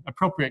that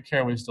appropriate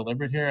care was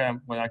delivered here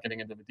without getting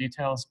into the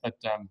details, but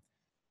it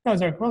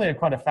was really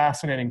quite a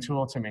fascinating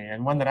tool to me,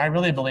 and one that I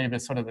really believe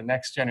is sort of the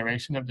next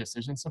generation of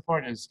decision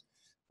support is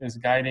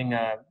guiding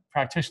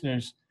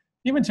practitioners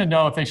even to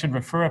know if they should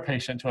refer a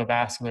patient to a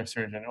vascular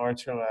surgeon or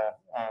to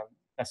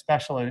a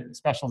specialty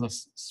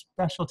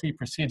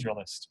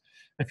proceduralist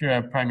if you're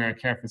a primary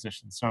care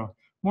physician. So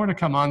more to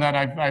come on that.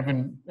 I've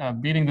been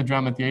beating the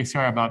drum at the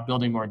ACR about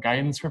building more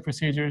guidance for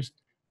procedures.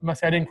 I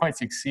must say I didn't quite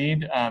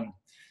succeed,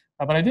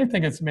 but I did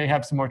think it may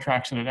have some more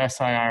traction at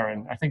SIR,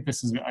 and I think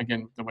this is,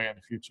 again, the way of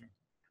the future.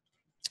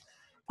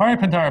 Pari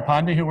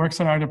Pandarapandi, who works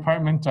in our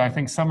department, I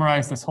think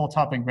summarized this whole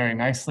topic very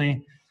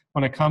nicely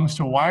when it comes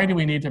to why do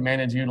we need to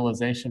manage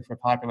utilization for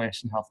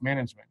population health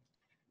management.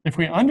 If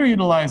we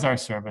underutilize our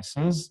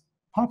services,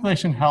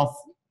 population health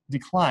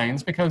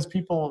declines because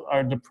people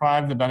are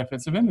deprived the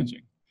benefits of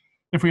imaging.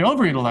 If we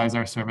overutilize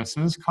our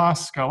services,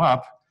 costs go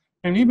up,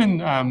 and even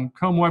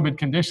comorbid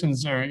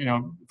conditions or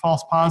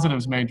false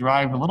positives may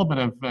drive a little bit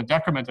of a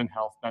decrement in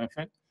health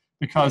benefit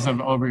because of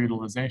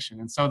overutilization.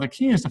 And so the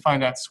key is to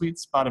find that sweet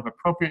spot of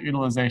appropriate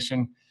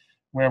utilization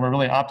where we're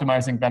really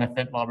optimizing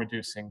benefit while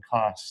reducing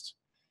cost.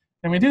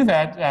 And we do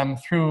that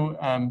through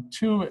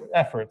two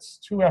efforts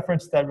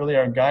that really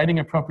are guiding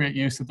appropriate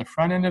use at the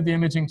front end of the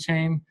imaging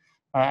chain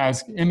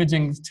as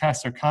imaging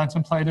tests are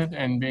contemplated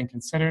and being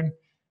considered,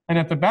 and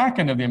at the back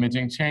end of the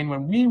imaging chain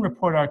when we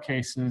report our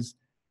cases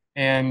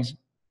and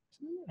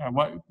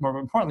more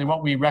importantly,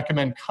 what we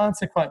recommend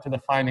consequent to the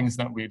findings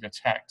that we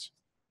detect.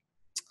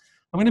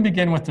 I'm going to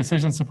begin with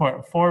decision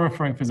support for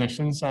referring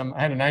physicians. I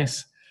had a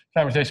nice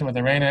conversation with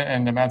Irena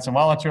and Madsen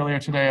Wallet earlier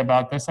today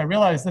about this. I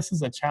realize this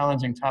is a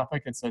challenging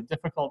topic. It's a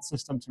difficult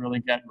system to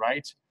really get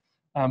right.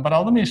 But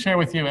let me share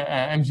with you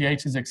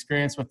MGH's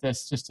experience with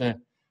this just to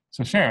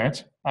share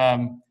it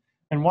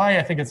and why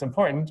I think it's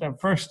important.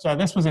 First,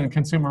 this was in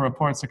Consumer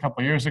Reports a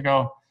couple years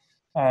ago,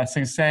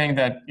 saying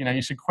that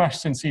you should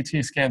question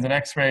CT scans and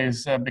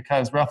X-rays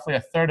because roughly a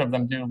third of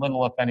them do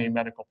little, if any,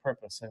 medical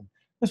purpose. And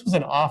this was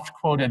an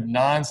oft-quoted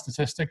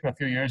non-statistic a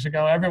few years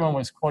ago. Everyone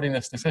was quoting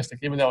this statistic,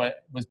 even though it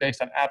was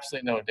based on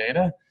absolutely no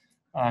data.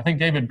 I think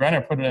David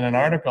Brenner put it in an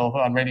article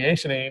on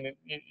radiation, and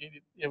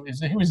he was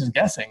just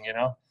guessing,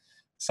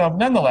 So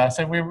nonetheless,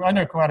 we were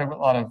under quite a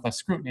lot of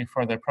scrutiny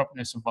for the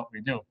appropriateness of what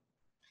we do.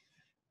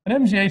 At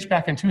MGH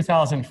back in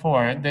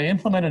 2004, they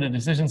implemented a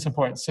decision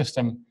support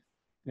system,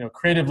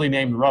 creatively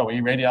named ROE,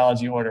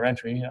 Radiology Order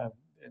Entry.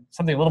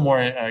 Something a little more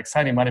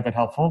exciting might have been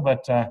helpful,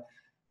 but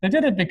they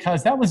did it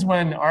because that was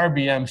when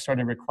RBM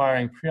started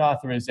requiring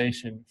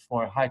pre-authorization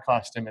for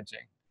high-cost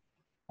imaging.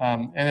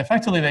 And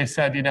effectively they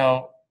said,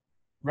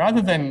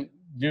 rather than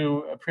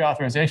do a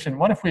pre-authorization,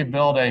 what if we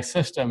build a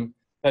system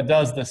that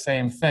does the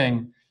same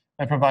thing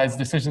and provides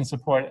decision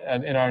support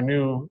in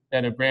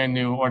a brand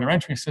new order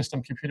entry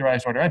system,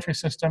 computerized order entry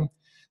system.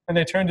 And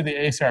they turned to the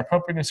ACR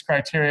appropriateness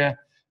criteria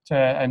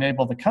to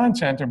enable the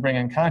content or bring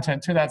in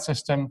content to that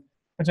system,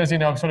 which, as you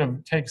know, sort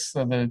of takes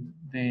the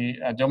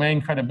domain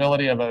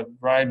credibility of a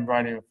wide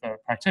variety of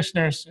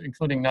practitioners,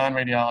 including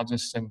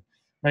non-radiologists, and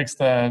makes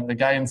the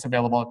guidance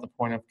available at the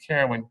point of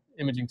care when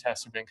imaging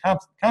tests are being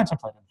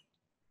contemplated.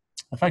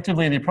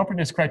 Effectively, the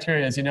appropriateness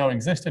criteria, as you know,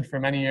 existed for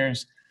many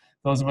years.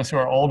 Those of us who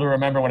are older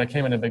remember when it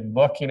came in a big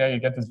book, you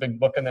get this big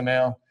book in the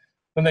mail.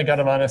 Then they got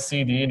them on a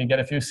CD, and you get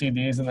a few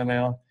CDs in the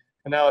mail.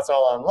 And now it's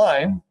all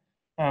online.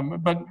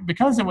 But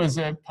because it was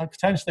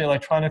potentially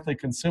electronically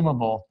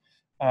consumable,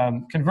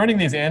 converting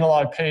these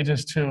analog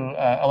pages to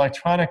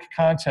electronic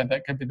content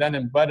that could be then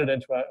embedded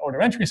into an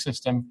order entry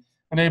system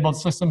enabled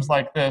systems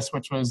like this,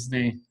 which was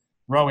the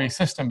ROE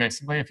system,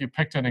 basically. If you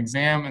picked an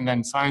exam and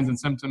then signs and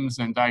symptoms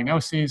and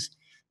diagnoses,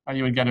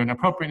 you would get an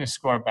appropriateness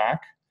score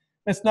back.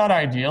 It's not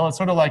ideal. It's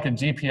sort of like a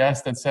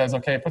GPS that says,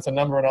 okay, it puts a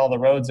number on all the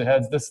roads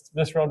ahead.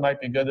 This road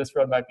might be good, this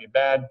road might be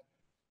bad.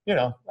 You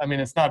know, I mean,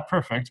 it's not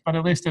perfect, but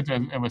at least it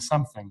was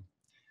something.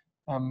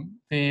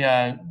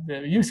 The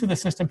use of the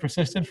system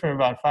persisted for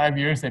about 5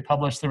 years. They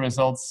published the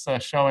results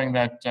showing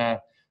that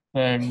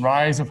the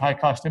rise of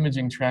high-cost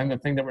imaging trend, the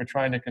thing that we're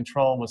trying to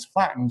control, was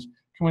flattened,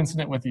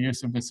 coincident with the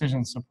use of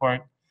decision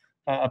support,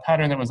 a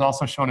pattern that was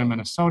also shown in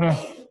Minnesota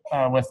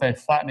with a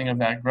flattening of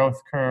that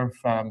growth curve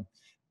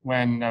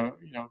when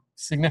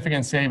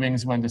significant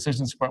savings when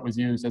decision support was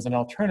used as an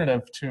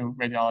alternative to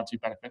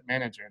radiology benefit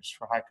managers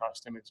for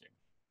high-cost imaging.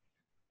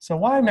 So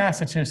why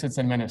Massachusetts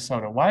and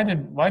Minnesota? Why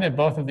did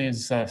both of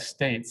these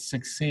states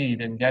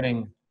succeed in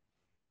getting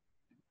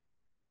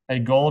a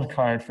gold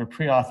card for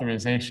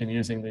pre-authorization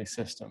using these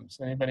systems?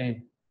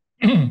 Anybody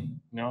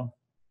know?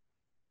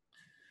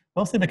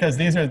 Mostly because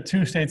these are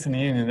two states in the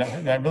union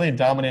that really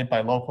dominate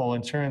by local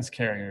insurance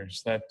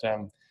carriers. That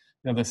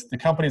the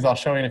companies I'll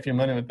show you in a few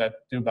minutes that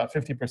do about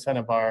 50%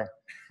 of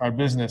our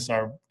business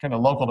are kind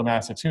of local to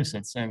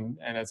Massachusetts, and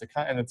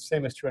the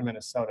same is true in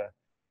Minnesota.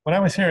 When I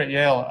was here at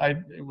Yale,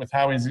 with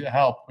Howie's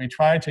help, we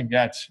tried to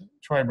get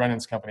Troy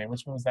Brennan's company,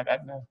 which one was that,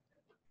 Aetna?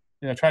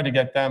 Tried to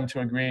get them to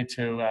agree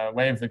to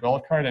waive the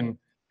gold card, and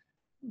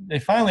they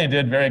finally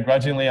did very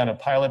grudgingly on a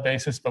pilot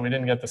basis, but we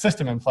didn't get the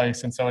system in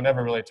place, and so it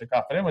never really took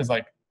off. But it was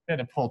like, we had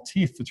to pull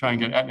teeth to try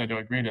and get Aetna to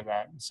agree to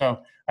that.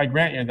 So I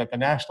grant you that the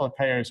national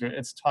payers,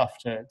 it's tough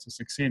to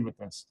succeed with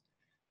this.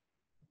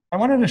 I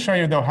wanted to show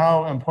you, though,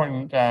 how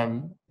important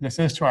this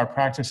is to our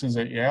practices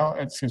at Yale.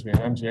 Excuse me, at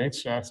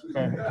MGH.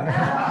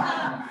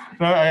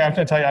 No, I have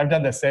to tell you, I've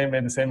made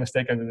the same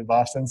mistake I did in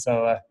Boston,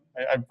 so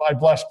I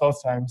blushed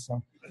both times.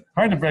 So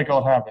hard to break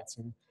old habits.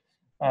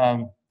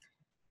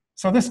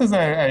 So this is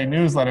a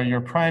newsletter,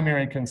 Your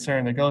Primary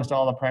Concern, that goes to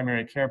all the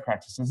primary care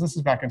practices. This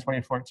is back in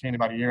 2014,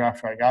 about a year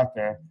after I got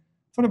there.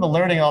 Sort of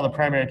alerting all the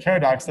primary care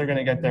docs they're going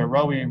to get their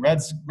ROE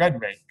red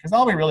rate. Because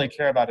all we really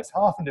care about is how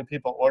often do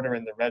people order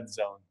in the red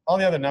zone. All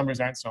the other numbers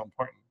aren't so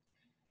important.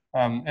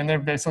 And they're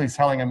basically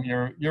telling them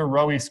your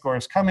ROE score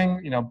is coming,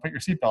 put your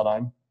seatbelt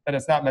on, but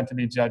it's not meant to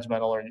be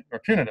judgmental or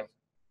punitive.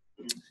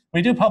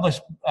 We do publish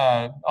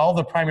all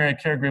the primary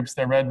care groups,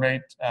 their red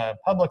rate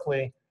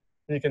publicly.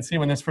 You can see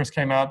when this first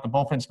came out, the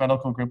Bullfinch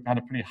Medical Group had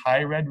a pretty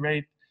high red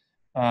rate.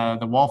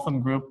 The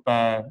Waltham Group,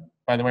 by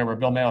the way, where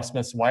Bill Mayo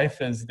Smith's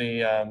wife is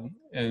the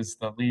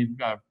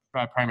lead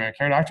primary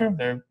care doctor.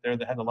 They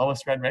had the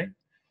lowest red rate.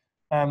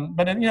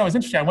 But it was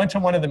interesting. I went to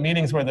one of the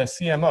meetings where the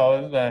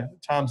CMO,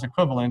 Tom's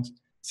equivalent,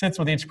 sits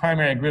with each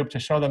primary group to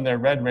show them their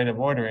red rate of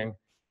ordering.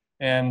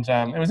 And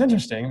it was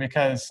interesting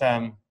because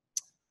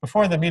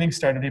before the meeting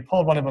started, he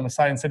pulled one of them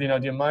aside and said, do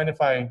you mind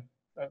if I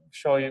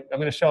show you? I'm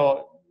going to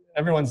show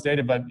everyone's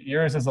data, but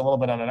yours is a little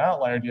bit on an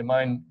outlier. Do you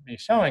mind me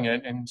showing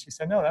it? And she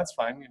said, no, that's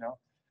fine,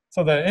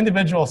 So the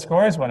individual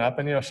scores went up,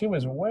 and she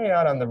was way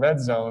out on the red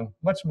zone,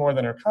 much more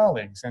than her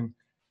colleagues. And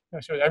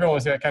everyone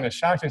was kind of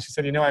shocked, and she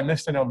said, I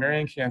missed an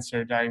ovarian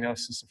cancer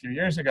diagnosis a few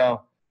years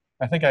ago.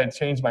 I think I had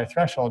changed my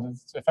threshold.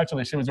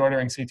 Effectively, she was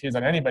ordering CTs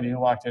on anybody who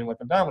walked in with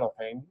abdominal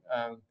pain.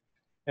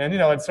 And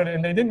it's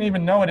and they didn't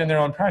even know it in their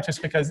own practice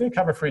because they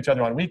cover for each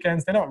other on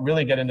weekends. They don't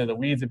really get into the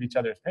weeds of each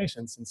other's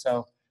patients. And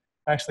so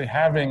actually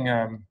having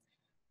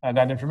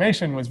that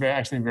information was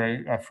actually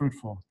very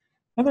fruitful.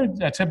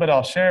 Another tidbit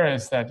I'll share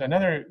is that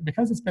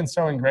because it's been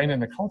so ingrained in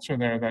the culture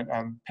there that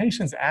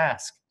patients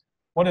ask,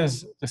 what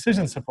does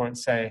decision support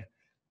say?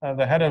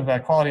 The head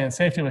of quality and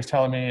safety was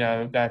telling me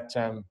that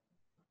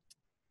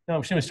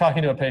she was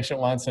talking to a patient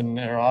once in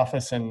her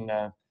office and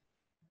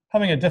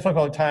having a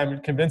difficult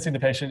time convincing the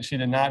patient she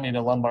did not need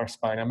a lumbar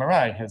spine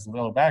MRI. He has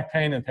low back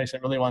pain, and the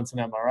patient really wants an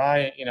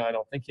MRI. I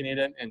don't think you need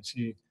it. And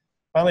she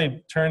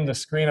finally turned the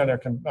screen on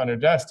her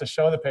desk to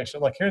show the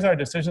patient, look, here's our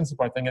decision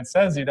support thing. It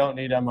says you don't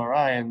need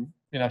MRI. And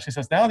she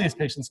says, now these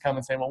patients come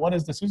and say, well, what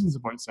does decision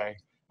support say?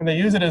 And they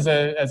use it as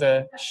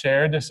a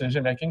shared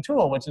decision-making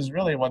tool, which is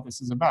really what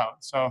this is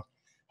about. So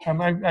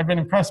I've been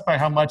impressed by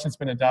how much it's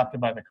been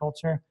adopted by the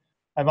culture.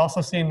 I've also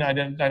seen, I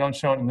don't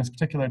show it in this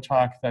particular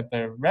talk, that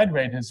the red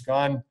rate has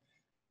gone,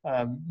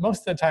 most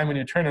of the time when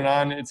you turn it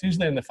on, it's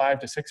usually in the 5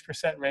 to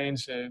 6%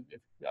 range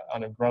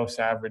on a gross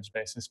average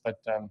basis. But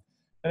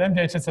at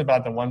MGH, it's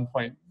about the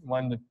 1.1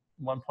 to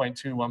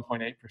 1.2,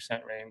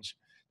 1.8% range.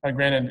 Now,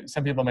 granted,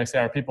 some people may say,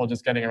 are people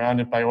just getting around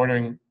it by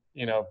ordering,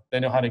 they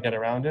know how to get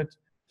around it?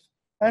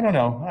 I don't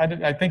know.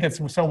 I think it's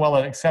so well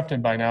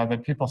accepted by now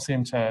that people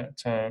seem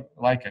to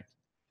like it.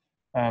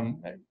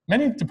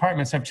 Many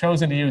departments have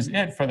chosen to use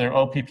it for their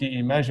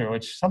OPPE measure,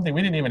 which is something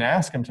we didn't even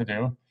ask them to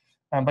do,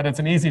 but it's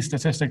an easy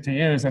statistic to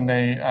use, and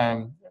they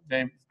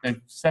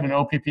set an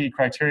OPPE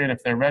criterion.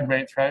 If their red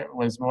rate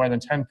was more than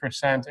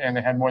 10% and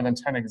they had more than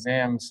 10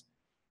 exams,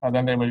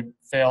 then they would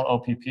fail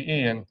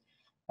OPPE. And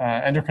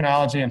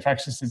endocrinology,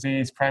 infectious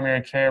disease,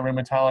 primary care,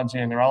 rheumatology,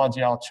 and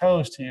neurology all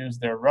chose to use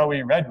their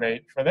ROE red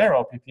rate for their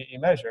OPPE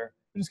measure,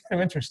 which is kind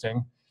of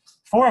interesting.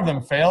 4 of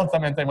them failed.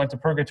 That meant they went to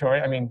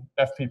purgatory. I mean,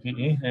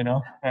 FPPE, you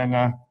know. And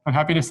I'm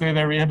happy to say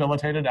they're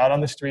rehabilitated out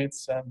on the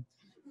streets,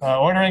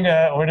 ordering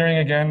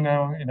again,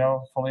 you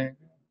know, fully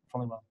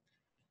well.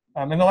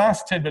 And the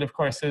last tidbit, of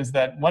course, is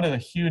that one of the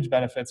huge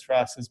benefits for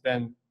us has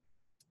been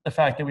the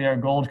fact that we are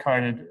gold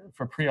carded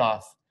for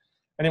pre-auth.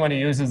 Anyone who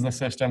uses the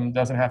system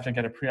doesn't have to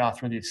get a pre-auth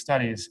for these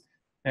studies.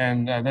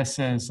 And this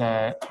is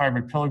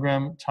Harvard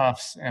Pilgrim,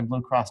 Tufts, and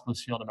Blue Cross Blue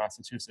Shield of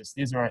Massachusetts.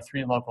 These are our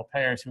 3 local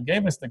payers who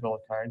gave us the gold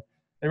card.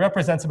 It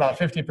represents about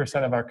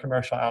 50% of our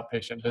commercial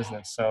outpatient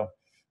business. So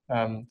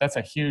that's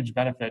a huge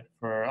benefit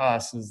for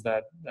us, is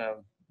that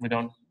we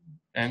don't,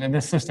 and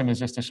this system is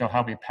just to show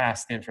how we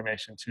pass the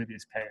information to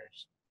these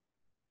payers.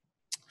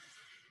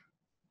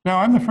 Now,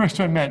 I'm the first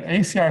to admit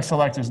ACR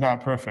Select is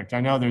not perfect.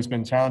 I know there's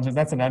been challenges.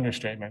 That's an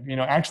understatement. You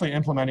know, actually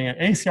implementing it,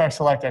 ACR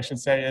Select, I should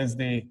say, is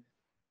the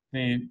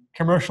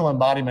commercial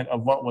embodiment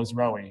of what was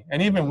ROE.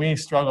 And even we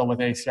struggle with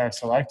ACR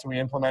Select. We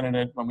implemented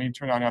it when we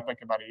turned on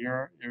Epic about a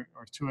year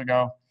or 2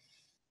 ago.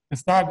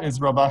 It's not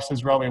as robust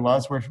as ROE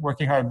was. We're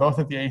working hard both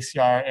at the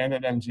ACR and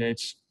at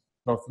MGH,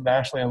 both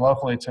nationally and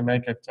locally, to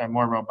make it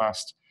more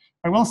robust.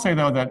 I will say,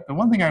 though, that the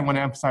one thing I want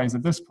to emphasize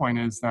at this point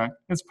is that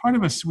it's part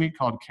of a suite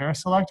called Care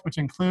Select, which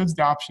includes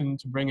the option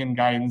to bring in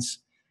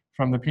guidance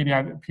from the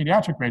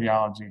pediatric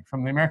radiology,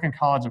 from the American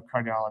College of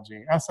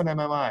Cardiology,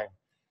 SNMMI,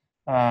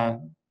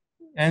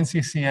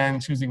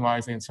 NCCN, Choosing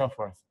Wisely, and so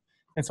forth.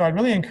 And so I'd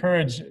really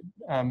encourage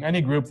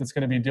any group that's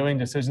going to be doing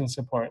decision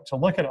support to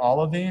look at all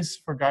of these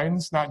for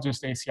guidance, not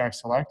just ACR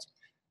Select.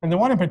 And the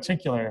one in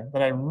particular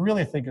that I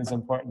really think is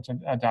important to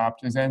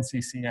adopt is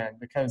NCCN,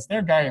 because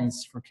their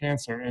guidance for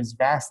cancer is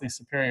vastly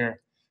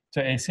superior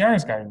to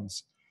ACR's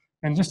guidance.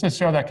 And just to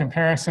show that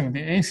comparison,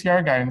 the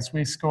ACR guidance,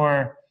 we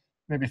score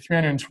maybe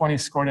 320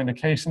 scored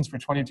indications for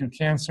 22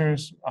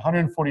 cancers.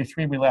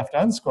 143 we left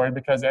unscored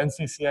because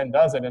NCCN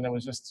does it, and it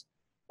was just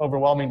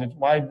overwhelming to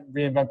why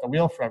reinvent the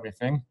wheel for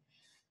everything.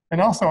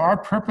 And also, our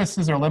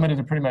purposes are limited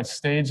to pretty much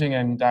staging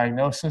and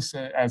diagnosis,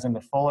 as in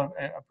the full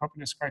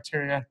appropriateness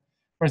criteria.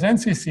 Whereas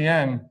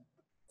NCCN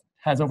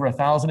has over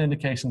 1,000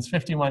 indications,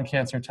 51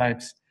 cancer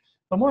types.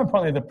 But more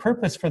importantly, the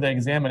purpose for the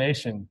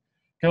examination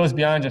goes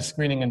beyond just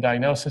screening and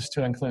diagnosis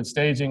to include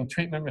staging,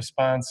 treatment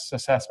response,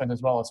 assessment,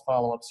 as well as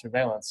follow-up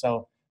surveillance.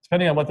 So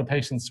depending on what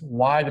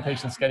why the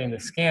patient's getting the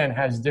scan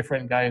has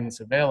different guidance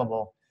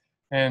available.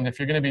 And if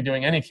you're going to be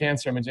doing any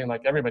cancer imaging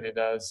like everybody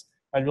does,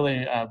 I'd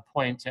really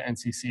point to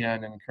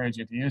NCCN and encourage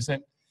you to use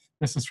it.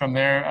 This is from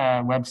their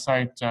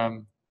website.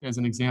 As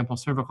an example,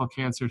 cervical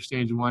cancer,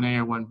 stage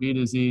 1A or 1B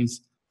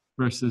disease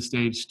versus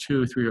stage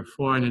 2, 3, or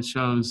 4, and it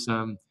shows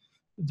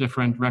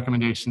different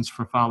recommendations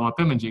for follow-up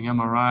imaging,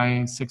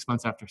 MRI 6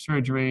 months after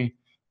surgery,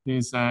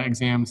 these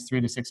exams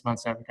 3 to 6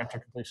 months after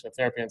completion of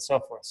therapy, and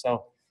so forth.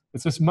 So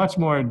it's just much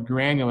more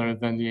granular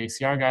than the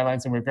ACR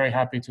guidelines, and we're very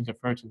happy to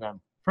defer to them.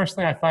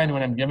 Personally, I find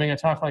when I'm giving a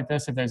talk like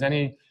this, if there's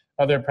any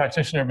other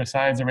practitioner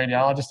besides a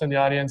radiologist in the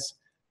audience,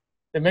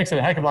 it makes it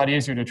a heck of a lot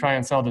easier to try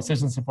and sell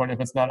decision support if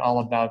it's not all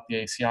about the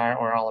ACR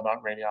or all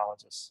about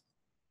radiologists.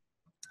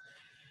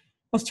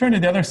 Let's turn to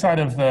the other side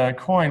of the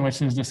coin,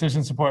 which is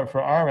decision support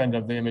for our end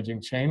of the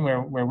imaging chain,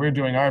 where we're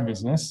doing our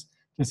business.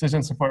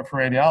 Decision support for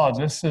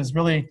radiologists is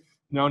really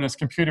known as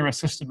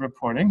computer-assisted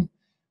reporting.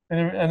 And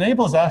it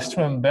enables us to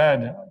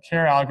embed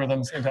care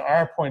algorithms into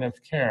our point of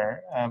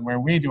care, where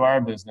we do our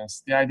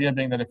business. The idea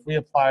being that if we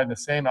apply the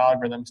same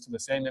algorithms to the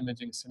same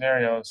imaging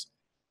scenarios,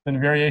 then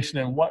variation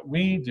in what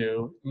we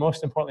do,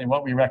 most importantly,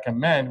 what we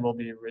recommend, will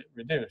be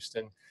reduced.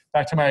 And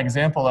back to my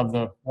example of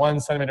the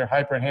 1 centimeter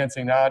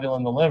hyper-enhancing nodule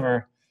in the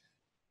liver,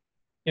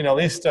 you know, at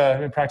least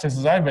in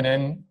practices I've been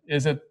in,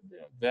 is it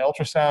the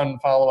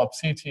ultrasound follow-up,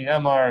 CT,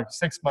 MR,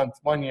 6 months,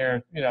 1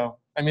 year, you know,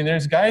 I mean,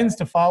 there's guidance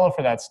to follow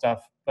for that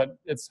stuff, but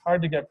it's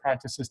hard to get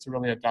practices to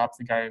really adopt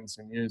the guidance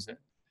and use it.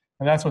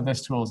 And that's what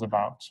this tool is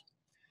about.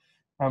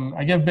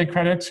 I give big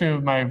credit to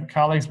my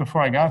colleagues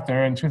before I got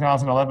there. In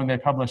 2011, they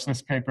published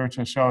this paper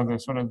to show the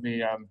sort of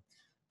the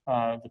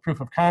proof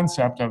of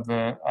concept of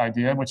the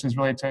idea, which is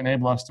really to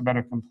enable us to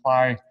better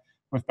comply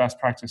with best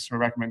practice or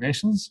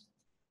recommendations.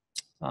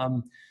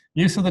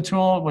 Use of the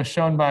tool was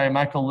shown by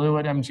Michael Liu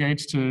at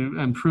MGH to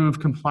improve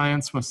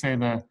compliance with, say,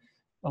 the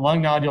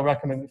lung nodule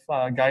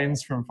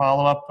guidance for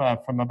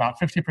follow-up from about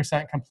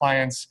 50%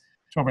 compliance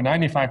to over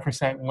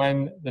 95%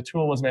 when the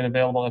tool was made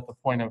available at the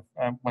point of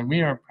when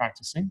we are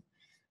practicing.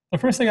 The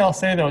first thing I'll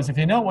say, though, is if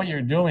you know what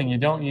you're doing, you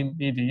don't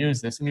need to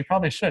use this, and you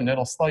probably shouldn't.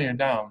 It'll slow you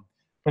down.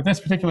 But this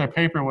particular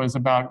paper was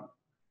about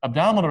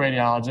abdominal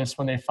radiologists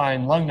when they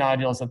find lung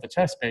nodules at the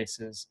chest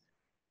bases,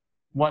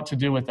 what to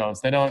do with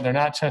those. They're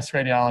not chest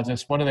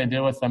radiologists. What do they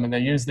do with them? And they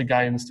use the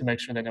guidance to make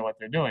sure they know what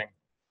they're doing.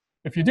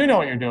 If you do know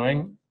what you're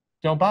doing,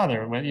 don't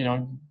bother. You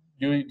know,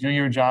 do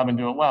your job and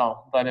do it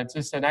well. But it's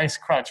just a nice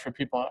crutch for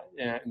people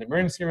in the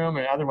emergency room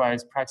and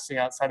otherwise practicing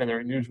outside of their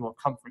usual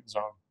comfort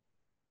zone.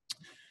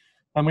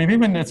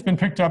 It's been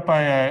picked up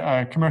by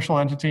a commercial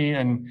entity,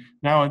 and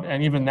now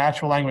even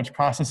natural language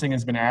processing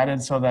has been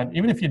added, so that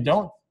even if you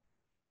don't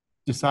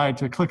decide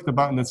to click the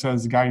button that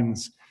says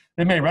guidance,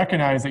 it may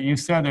recognize that you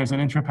said there's an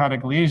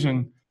intrahepatic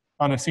lesion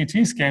on a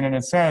CT scan, and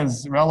it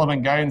says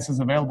relevant guidance is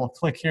available.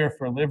 Click here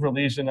for liver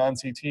lesion on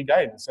CT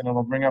guidance, and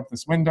it'll bring up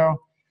this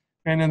window.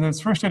 And in this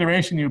first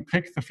iteration, you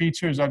pick the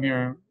features of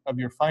your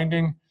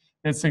finding.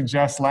 It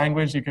suggests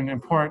language. You can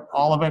import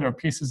all of it or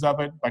pieces of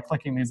it by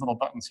clicking these little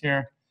buttons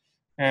here.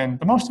 And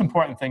the most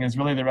important thing is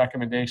really the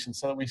recommendation,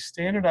 so that we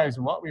standardize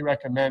what we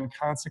recommend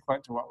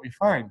consequent to what we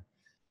find.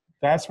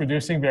 That's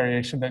reducing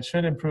variation. That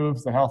should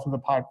improve the health of the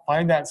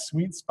find that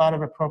sweet spot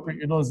of appropriate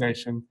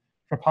utilization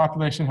for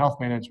population health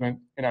management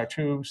in our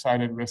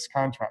two-sided risk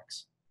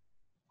contracts.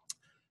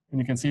 And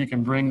you can see you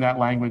can bring that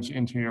language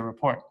into your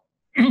report.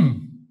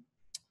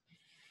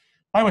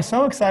 I was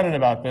so excited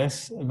about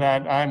this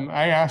that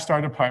I asked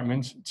our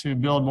department to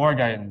build more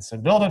guidance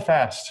and build it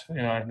fast.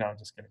 No,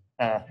 just kidding.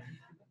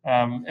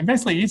 And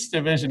basically each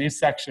division, each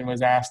section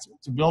was asked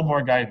to build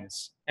more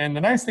guidance. And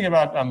the nice thing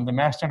about the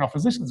Mass General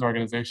Physicians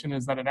Organization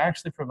is that it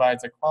actually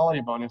provides a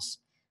quality bonus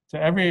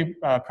to every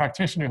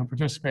practitioner who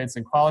participates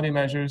in quality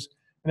measures.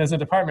 And as a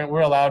department,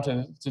 we're allowed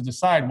to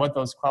decide what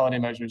those quality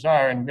measures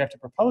are, and we have to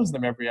propose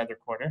them every other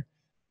quarter.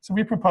 So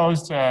we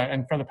proposed,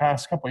 and for the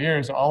past couple of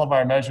years, all of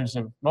our measures,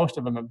 most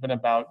of them have been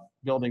about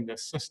building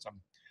this system.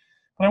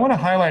 But I want to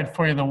highlight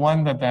for you the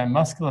one that the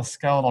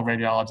musculoskeletal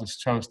radiologist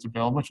chose to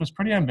build, which was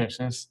pretty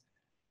ambitious: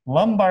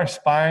 lumbar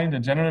spine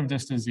degenerative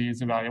disc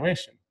disease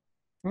evaluation.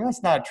 And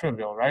that's not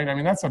trivial, right? I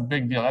mean, that's a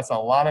big deal. That's a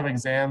lot of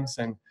exams,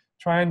 and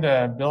trying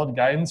to build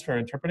guidance for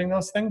interpreting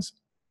those things,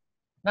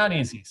 not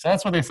easy. So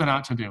that's what they set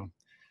out to do.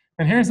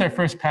 And here's their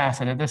first pass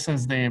at it. This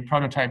is the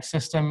prototype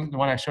system. The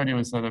one I showed you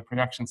was the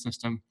production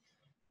system.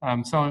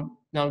 So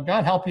now,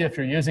 God help you if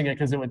you're using it,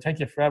 because it would take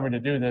you forever to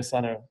do this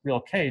on a real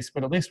case,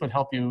 but at least would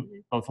help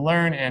you both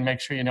learn and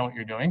make sure you know what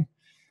you're doing.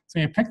 So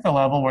you pick the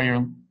level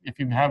where if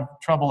you have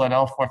trouble at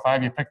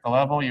L4-5, you pick the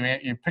level,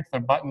 you pick the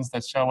buttons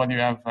that show whether you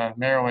have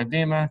marrow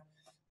edema,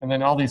 and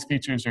then all these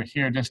features are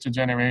here: disc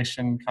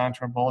degeneration,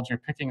 contour bulge. You're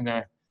picking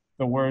the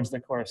words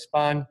that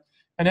correspond.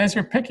 And as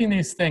you're picking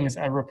these things,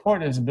 a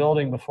report is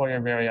building before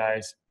your very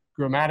eyes,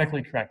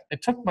 grammatically correct.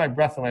 It took my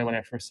breath away when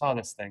I first saw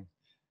this thing.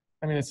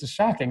 I mean, it's just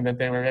shocking that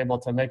they were able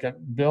to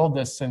build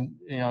this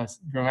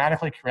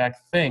grammatically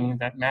correct thing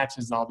that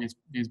matches all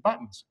these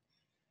buttons.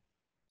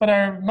 But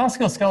our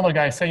musculoskeletal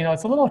guys say,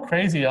 it's a little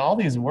crazy, all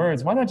these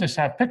words. Why not just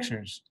have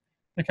pictures?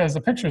 Because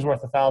the picture's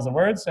worth 1,000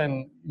 words,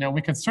 and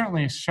we could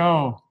certainly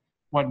show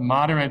what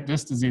moderate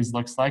disc disease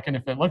looks like. And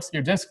if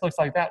your disc looks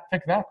like that,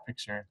 pick that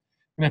picture.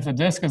 And if the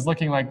disc is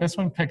looking like this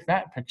one, pick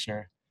that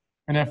picture.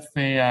 And if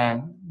the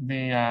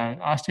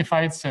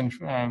osteophytes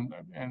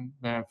and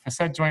the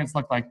facet joints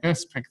look like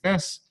this, pick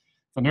this.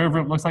 If the nerve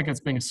root looks like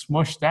it's being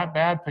smushed that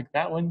bad, pick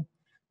that one.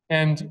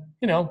 And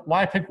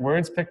why pick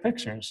words? Pick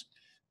pictures.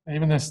 And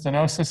even the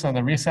stenosis and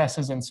the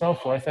recesses and so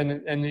forth,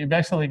 and you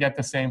basically get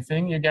the same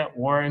thing. You get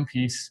War and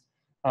Peace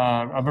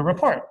of a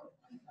report.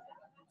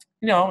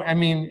 I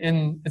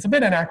mean, it's a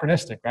bit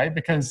anachronistic, right?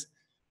 Because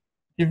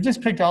you've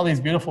just picked all these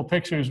beautiful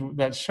pictures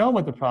that show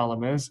what the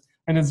problem is,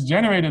 and it's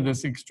generated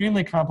this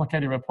extremely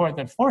complicated report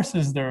that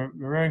forces the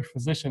referring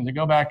physician to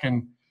go back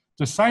and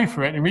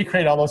decipher it and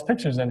recreate all those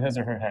pictures in his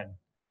or her head,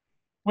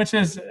 which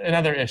is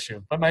another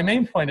issue. But my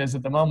main point is,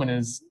 at the moment,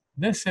 is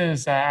this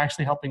is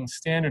actually helping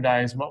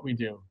standardize what we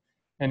do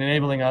and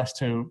enabling us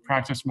to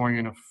practice more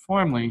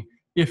uniformly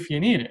if you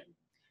need it.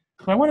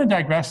 So I want to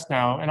digress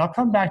now, and I'll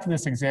come back to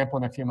this example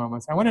in a few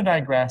moments. I want to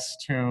digress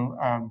to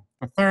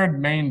the third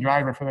main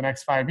driver for the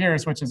next 5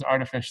 years, which is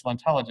artificial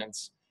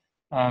intelligence,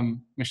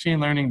 machine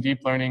learning,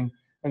 deep learning,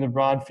 and the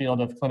broad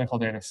field of clinical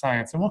data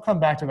science. And we'll come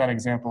back to that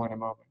example in a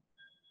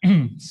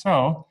moment.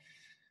 So,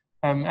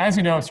 as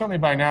you know, certainly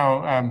by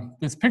now,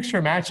 this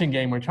picture matching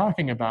game we're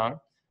talking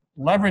about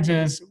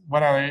leverages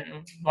what I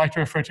like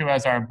to refer to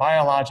as our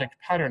biologic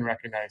pattern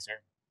recognizer,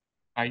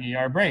 i.e.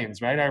 our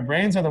brains, right? Our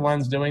brains are the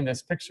ones doing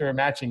this picture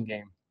matching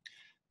game.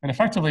 And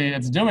effectively,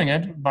 it's doing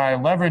it by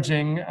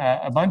leveraging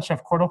a bunch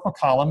of cortical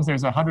columns.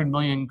 There's 100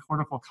 million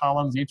cortical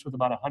columns, each with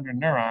about 100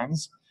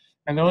 neurons.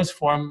 And those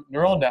form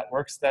neural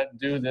networks that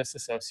do this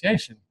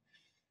association.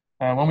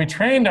 When we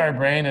trained our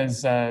brain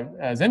as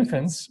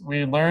infants,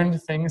 we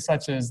learned things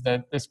such as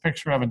that this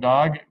picture of a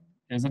dog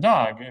is a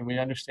dog. And we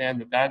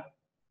understand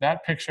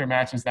that picture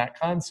matches that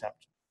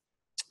concept.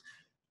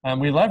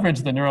 We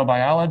leverage the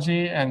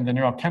neurobiology and the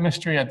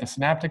neurochemistry at the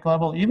synaptic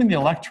level, even the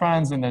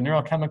electrons and the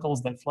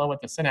neurochemicals that flow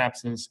at the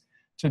synapses,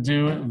 to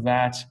do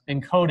that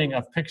encoding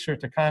of picture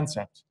to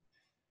concept.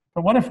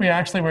 But what if we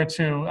actually were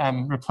to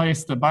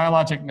replace the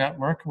biologic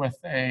network with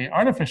an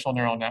artificial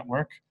neural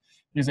network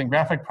using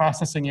graphic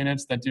processing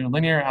units that do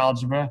linear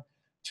algebra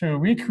to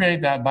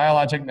recreate that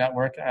biologic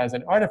network as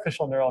an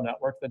artificial neural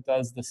network that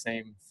does the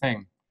same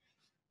thing?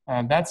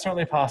 That's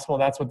certainly possible.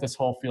 That's what this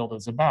whole field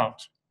is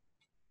about,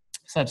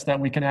 such that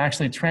we can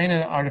actually train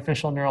an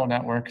artificial neural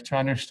network to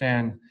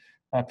understand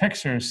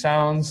pictures,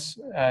 sounds,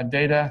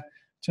 data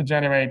to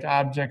generate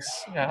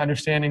objects,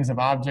 understandings of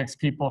objects,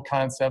 people,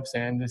 concepts,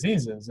 and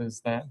diseases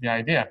is the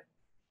idea.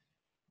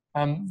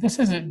 This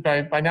is,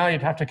 by now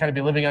you'd have to kind of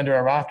be living under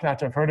a rock not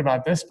to have heard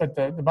about this, but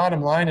the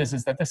bottom line is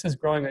that this is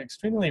growing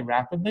extremely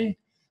rapidly.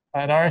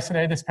 At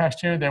RSNA this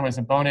past year, there was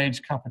a bone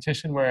age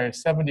competition where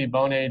 70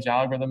 bone age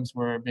algorithms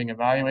were being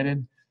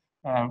evaluated.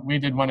 We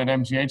did one at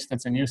MGH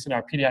that's in use in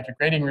our pediatric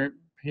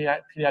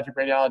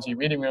radiology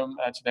reading room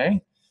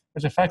today,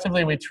 which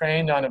effectively we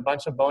trained on a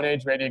bunch of bone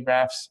age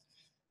radiographs,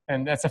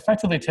 and that's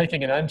effectively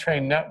taking an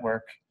untrained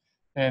network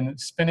and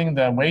spinning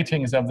the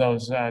weightings of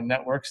those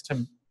networks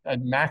to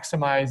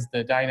maximize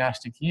the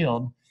diagnostic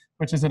yield,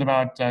 which is at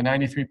about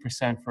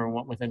 93% for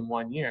within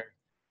 1 year.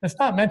 It's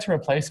not meant to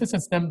replace this.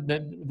 It's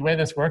the way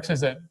this works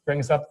is it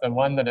brings up the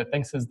one that it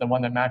thinks is the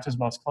one that matches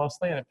most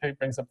closely, and it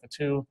brings up the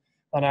two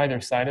on either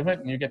side of it,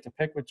 and you get to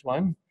pick which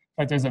one.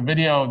 But there's a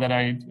video that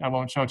I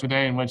won't show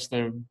today in which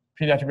the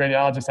pediatric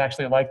radiologist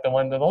actually liked the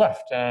one to the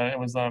left. It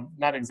was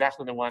not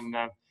exactly the one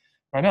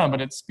right on, but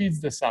it speeds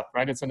this up,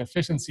 right? It's an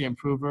efficiency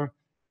improver,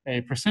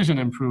 a precision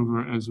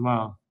improver as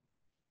well.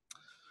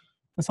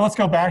 So let's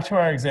go back to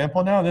our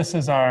example now. This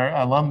is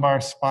our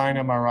lumbar spine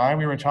MRI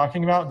we were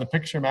talking about, the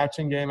picture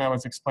matching game I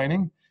was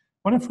explaining.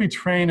 What if we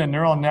train a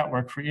neural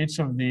network for each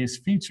of these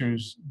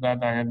features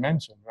that I had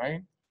mentioned,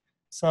 right?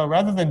 So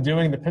rather than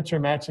doing the picture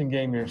matching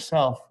game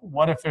yourself,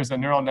 what if there's a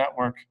neural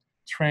network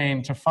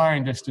trained to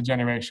find disc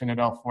degeneration at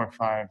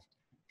L4-5,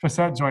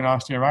 facet joint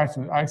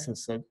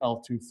osteoitis at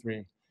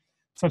L2-3,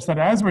 such that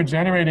as we're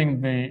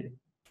generating the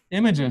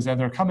images as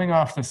they're coming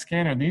off the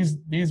scanner,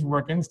 these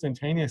work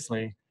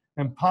instantaneously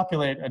and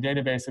populate a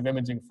database of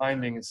imaging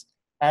findings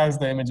as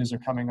the images are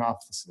coming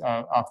off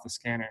the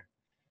scanner.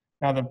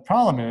 Now the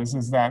problem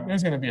is that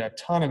there's going to be a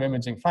ton of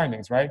imaging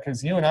findings, right?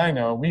 Because you and I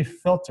know we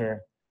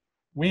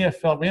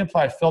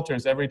apply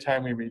filters every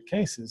time we read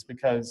cases,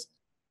 because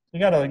you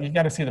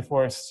gotta see the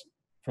forest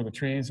for the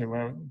trees, or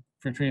whatever,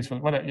 for trees for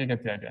whatever. You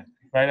get the idea,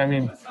 right? I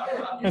mean,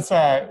 it's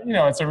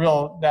it's a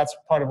real, that's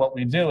part of what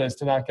we do, is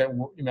to not get,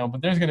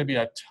 but there's going to be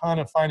a ton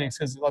of findings,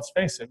 because let's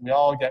face it, we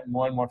all get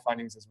more and more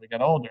findings as we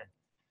get older.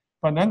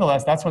 But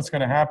nonetheless, that's what's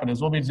going to happen,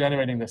 is we'll be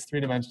generating this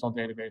three-dimensional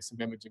database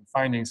of imaging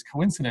findings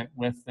coincident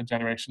with the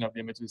generation of the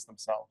images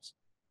themselves.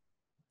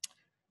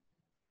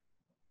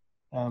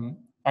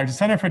 Our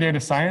Center for Data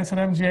Science at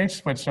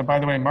MGH, which, by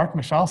the way, Mark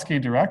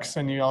Michalski directs,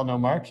 and you all know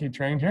Mark, he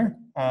trained here,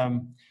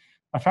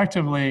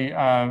 effectively,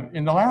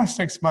 in the last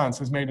 6 months,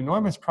 has made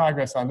enormous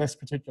progress on this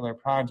particular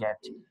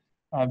project.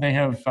 They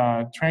have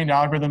trained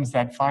algorithms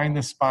that find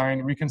the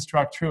spine,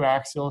 reconstruct true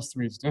axials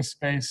through its disc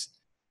space,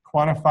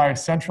 quantify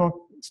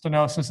central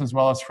stenosis as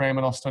well as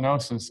foraminal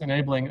stenosis,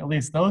 enabling at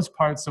least those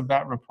parts of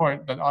that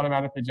report that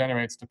automatically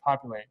generates to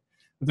populate.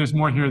 But there's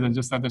more here than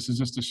just that. This is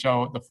just to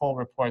show the full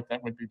report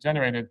that would be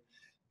generated.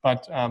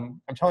 But I'm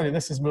telling you,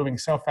 this is moving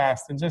so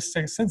fast. And just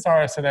since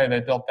RSNA,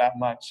 they built that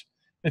much.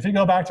 If you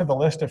go back to the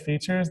list of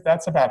features,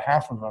 that's about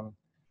half of them.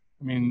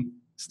 I mean,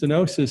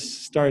 stenosis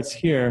starts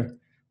here.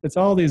 It's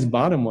all these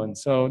bottom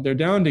ones. So they're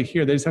down to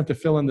here. They just have to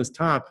fill in this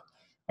top.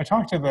 I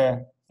talked to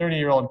the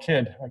 30-year-old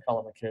kid, I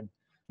call him a kid,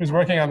 who's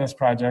working on this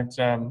project.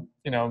 At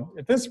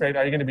this rate,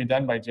 are you going to be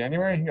done by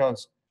January? He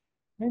goes,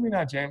 maybe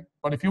not January,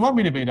 but if you want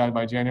me to be done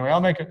by January,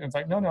 I'll make it. It's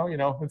like,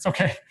 no, it's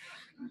okay.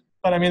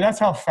 But I mean, that's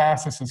how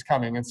fast this is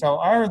coming. And so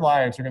our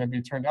lives are going to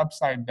be turned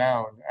upside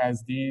down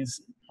as these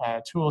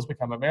tools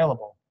become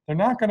available. They're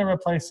not going to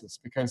replace us,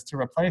 because to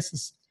replace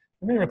this,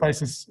 they may replace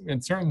this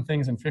in certain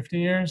things in 50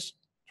 years,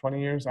 20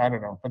 years, I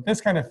don't know. But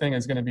this kind of thing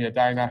is going to be a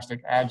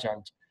diagnostic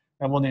adjunct,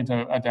 and we'll need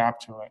to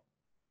adapt to it.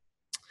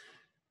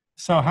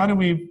 So how do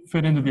we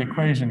fit into the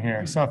equation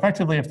here? So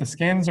effectively, if the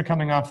scans are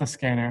coming off the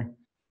scanner,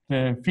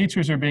 the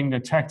features are being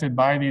detected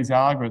by these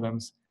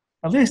algorithms,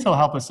 at least it'll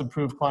help us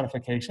improve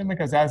quantification,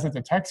 because as it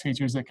detects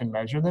features, it can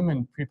measure them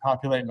and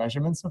pre-populate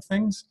measurements of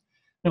things.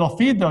 It'll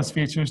feed those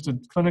features to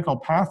clinical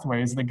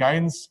pathways, the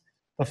guidance,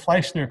 the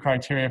Fleischner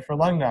criteria for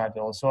lung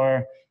nodules,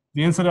 or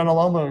the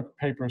incidental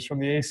papers from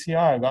the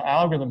ACR, the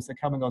algorithms that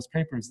come in those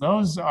papers.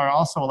 Those are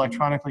also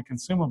electronically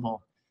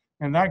consumable.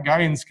 And that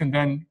guidance can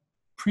then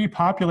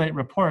pre-populate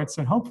reports,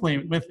 and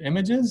hopefully with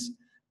images,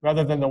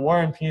 rather than the War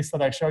and Peace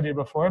that I showed you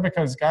before,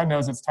 because God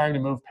knows it's time to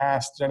move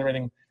past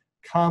generating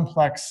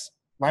complex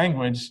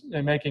language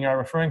and making our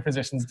referring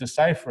physicians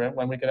decipher it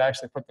when we could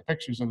actually put the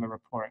pictures in the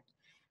report.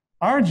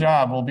 Our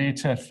job will be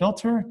to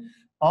filter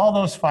all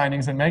those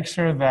findings and make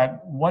sure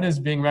that what is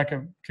being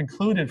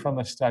concluded from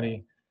the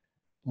study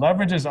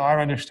leverages our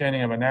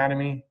understanding of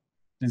anatomy,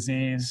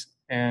 disease,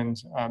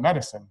 and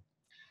medicine.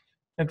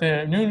 At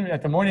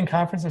the morning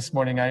conference this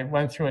morning, I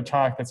went through a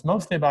talk that's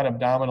mostly about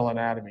abdominal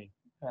anatomy,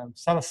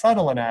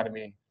 subtle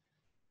anatomy,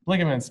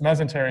 ligaments,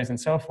 mesenteries, and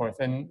so forth.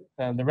 And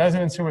the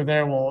residents who were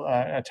there will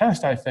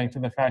attest, I think, to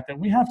the fact that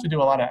we have to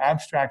do a lot of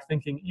abstract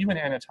thinking, even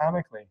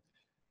anatomically.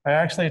 I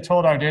actually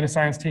told our data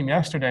science team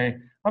yesterday,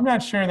 I'm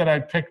not sure that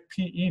I'd pick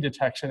PE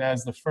detection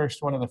as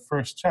one of the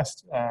first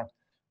chest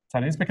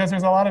studies, because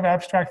there's a lot of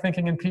abstract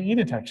thinking in PE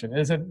detection.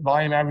 Is it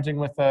volume averaging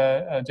with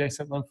a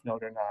adjacent lymph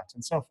node or not,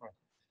 and so forth.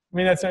 I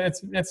mean,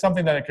 it's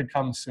something that it could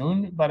come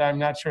soon, but I'm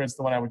not sure it's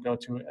the one I would go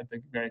to at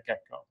the very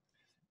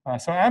get-go.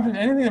 So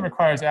anything that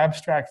requires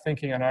abstract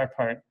thinking on our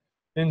part,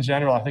 in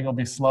general, I think it'll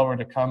be slower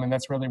to come, and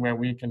that's really where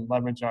we can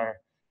leverage our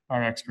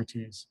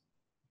expertise.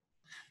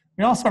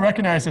 We also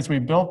recognized as we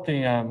built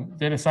the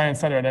Data Science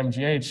Center at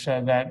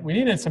MGH that we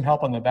needed some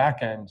help on the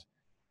back end.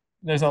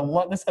 There's a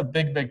lot, this is a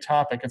big, big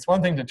topic. It's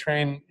one thing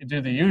to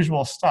do the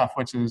usual stuff,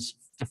 which is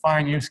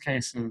define use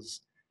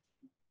cases,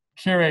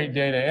 curate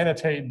data,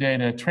 annotate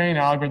data, train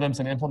algorithms,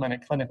 and implement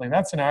it clinically.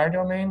 That's in our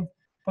domain,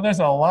 but there's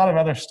a lot of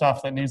other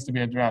stuff that needs to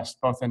be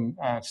addressed, both in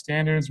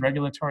standards,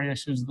 regulatory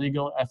issues,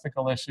 legal,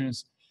 ethical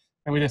issues.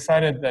 And we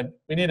decided that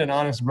we need an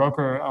honest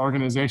broker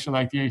organization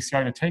like the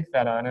ACR to take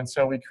that on. And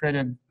so we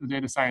created the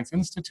Data Science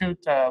Institute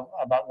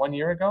about 1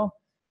 year ago.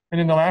 And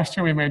in the last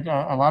year, we made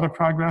a lot of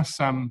progress.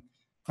 I'm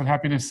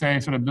happy to say,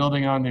 sort of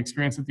building on the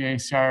experience at the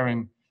ACR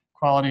in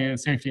quality and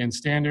safety and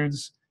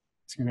standards.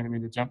 Excuse me, I didn't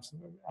mean to jump.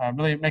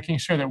 Really making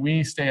sure that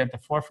we stay at the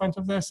forefront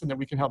of this and that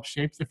we can help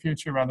shape the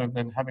future rather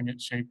than having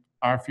it shape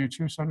our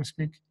future, so to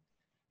speak.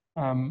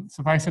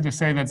 Suffice it to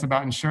say that it's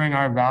about ensuring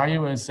our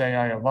value as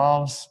AI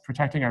evolves,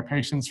 protecting our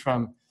patients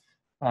from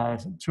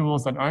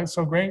tools that aren't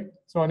so great.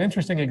 So an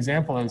interesting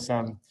example is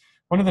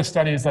one of the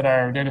studies that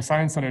our Data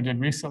Science Center did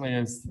recently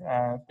is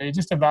they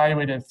just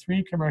evaluated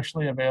 3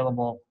 commercially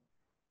available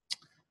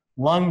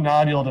lung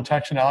nodule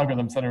detection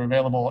algorithms that are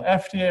available,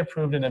 FDA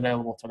approved and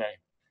available today.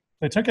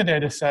 They took a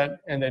data set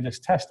and they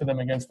just tested them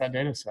against that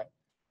data set.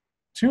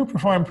 2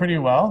 performed pretty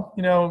well,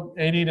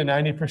 80 to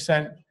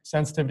 90%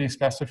 sensitivity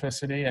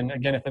specificity. And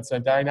again, if it's a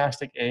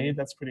diagnostic aid,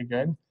 that's pretty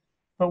good.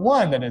 But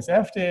 1 that is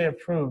FDA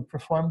approved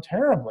performed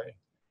terribly,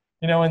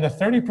 in the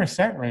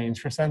 30% range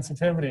for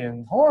sensitivity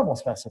and horrible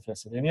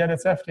specificity, and yet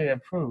it's FDA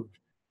approved.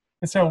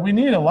 And so we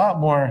need a lot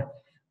more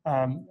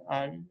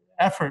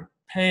effort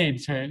paid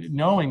to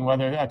knowing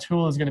whether a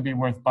tool is going to be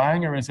worth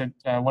buying, or is it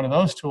one of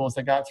those tools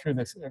that got through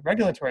this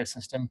regulatory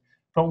system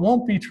but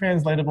won't be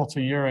translatable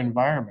to your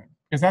environment.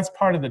 Because that's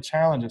part of the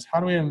challenge, is how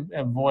do we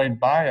avoid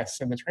bias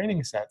in the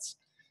training sets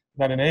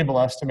that enable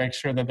us to make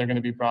sure that they're going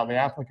to be broadly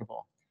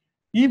applicable.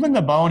 Even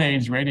the bone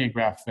age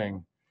radiograph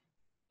thing,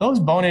 those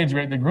bone age, the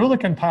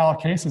Grulich and Powell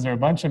cases are a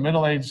bunch of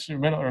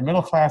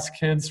middle-class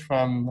kids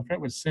from, I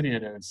forget which city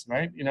it is,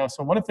 right?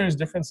 So what if there's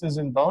differences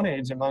in bone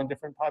age among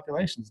different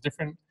populations,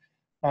 different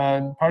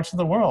parts of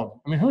the world?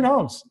 I mean, who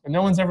knows? And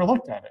no one's ever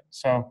looked at it,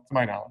 so to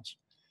my knowledge.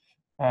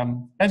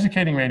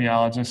 Educating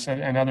radiologists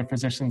and other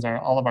physicians,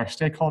 all of our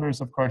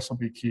stakeholders, of course, will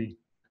be key.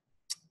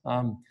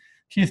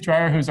 Keith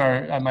Dreyer, who's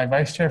my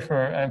vice chair for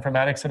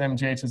informatics at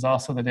MGH, is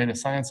also the data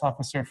science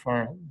officer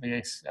for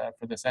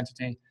this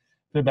entity.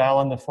 Bib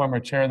Allen, the former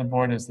chair of the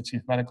board, is the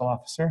chief medical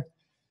officer.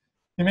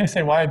 You may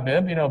say, why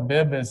Bib?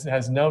 Bib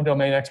has no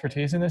domain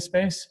expertise in this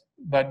space,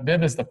 but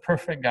Bib is the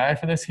perfect guy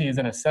for this. He's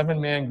in a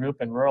 7-man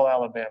group in rural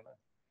Alabama.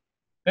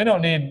 They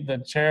don't need the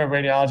chair of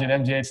radiology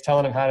at MGH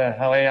telling them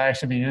how AI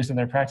should be used in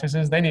their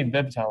practices. They need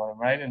Bib telling them,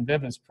 right? And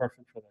Bib is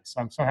perfect for this.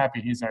 So I'm so happy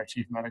he's our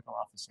chief medical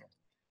officer.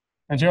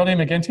 And Geraldine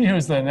McGinty, who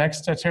is the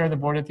next chair of the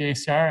board at the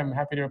ACR, I'm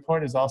happy to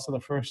report, is also the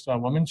first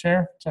woman to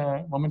chair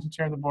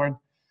the board,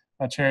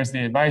 chairs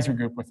the advisory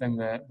group within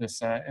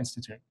this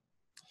institute.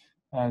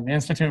 The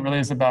institute really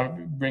is about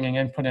bringing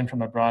input in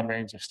from a broad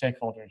range of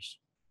stakeholders.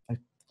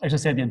 I should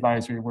say the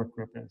advisory work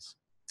group is.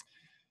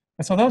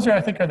 And so those I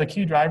think are the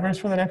key drivers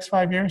for the next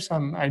 5 years.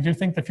 I do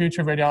think the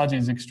future of radiology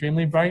is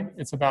extremely bright.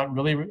 It's about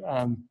really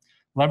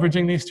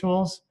leveraging these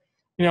tools.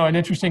 An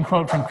interesting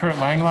quote from Kurt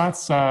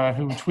Langlatz,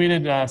 who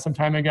tweeted some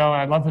time ago.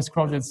 I love this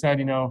quote that said,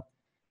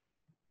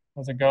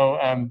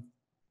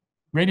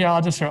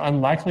 radiologists are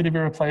unlikely to be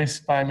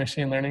replaced by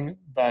machine learning,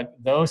 but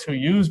those who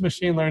use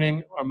machine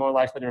learning are more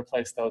likely to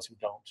replace those who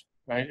don't,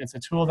 right? It's a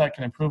tool that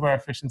can improve our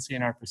efficiency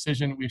and our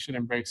precision. We should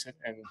embrace it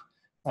and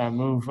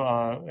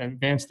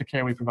advance the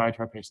care we provide to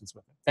our patients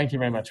with it. Thank you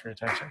very much for your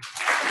attention.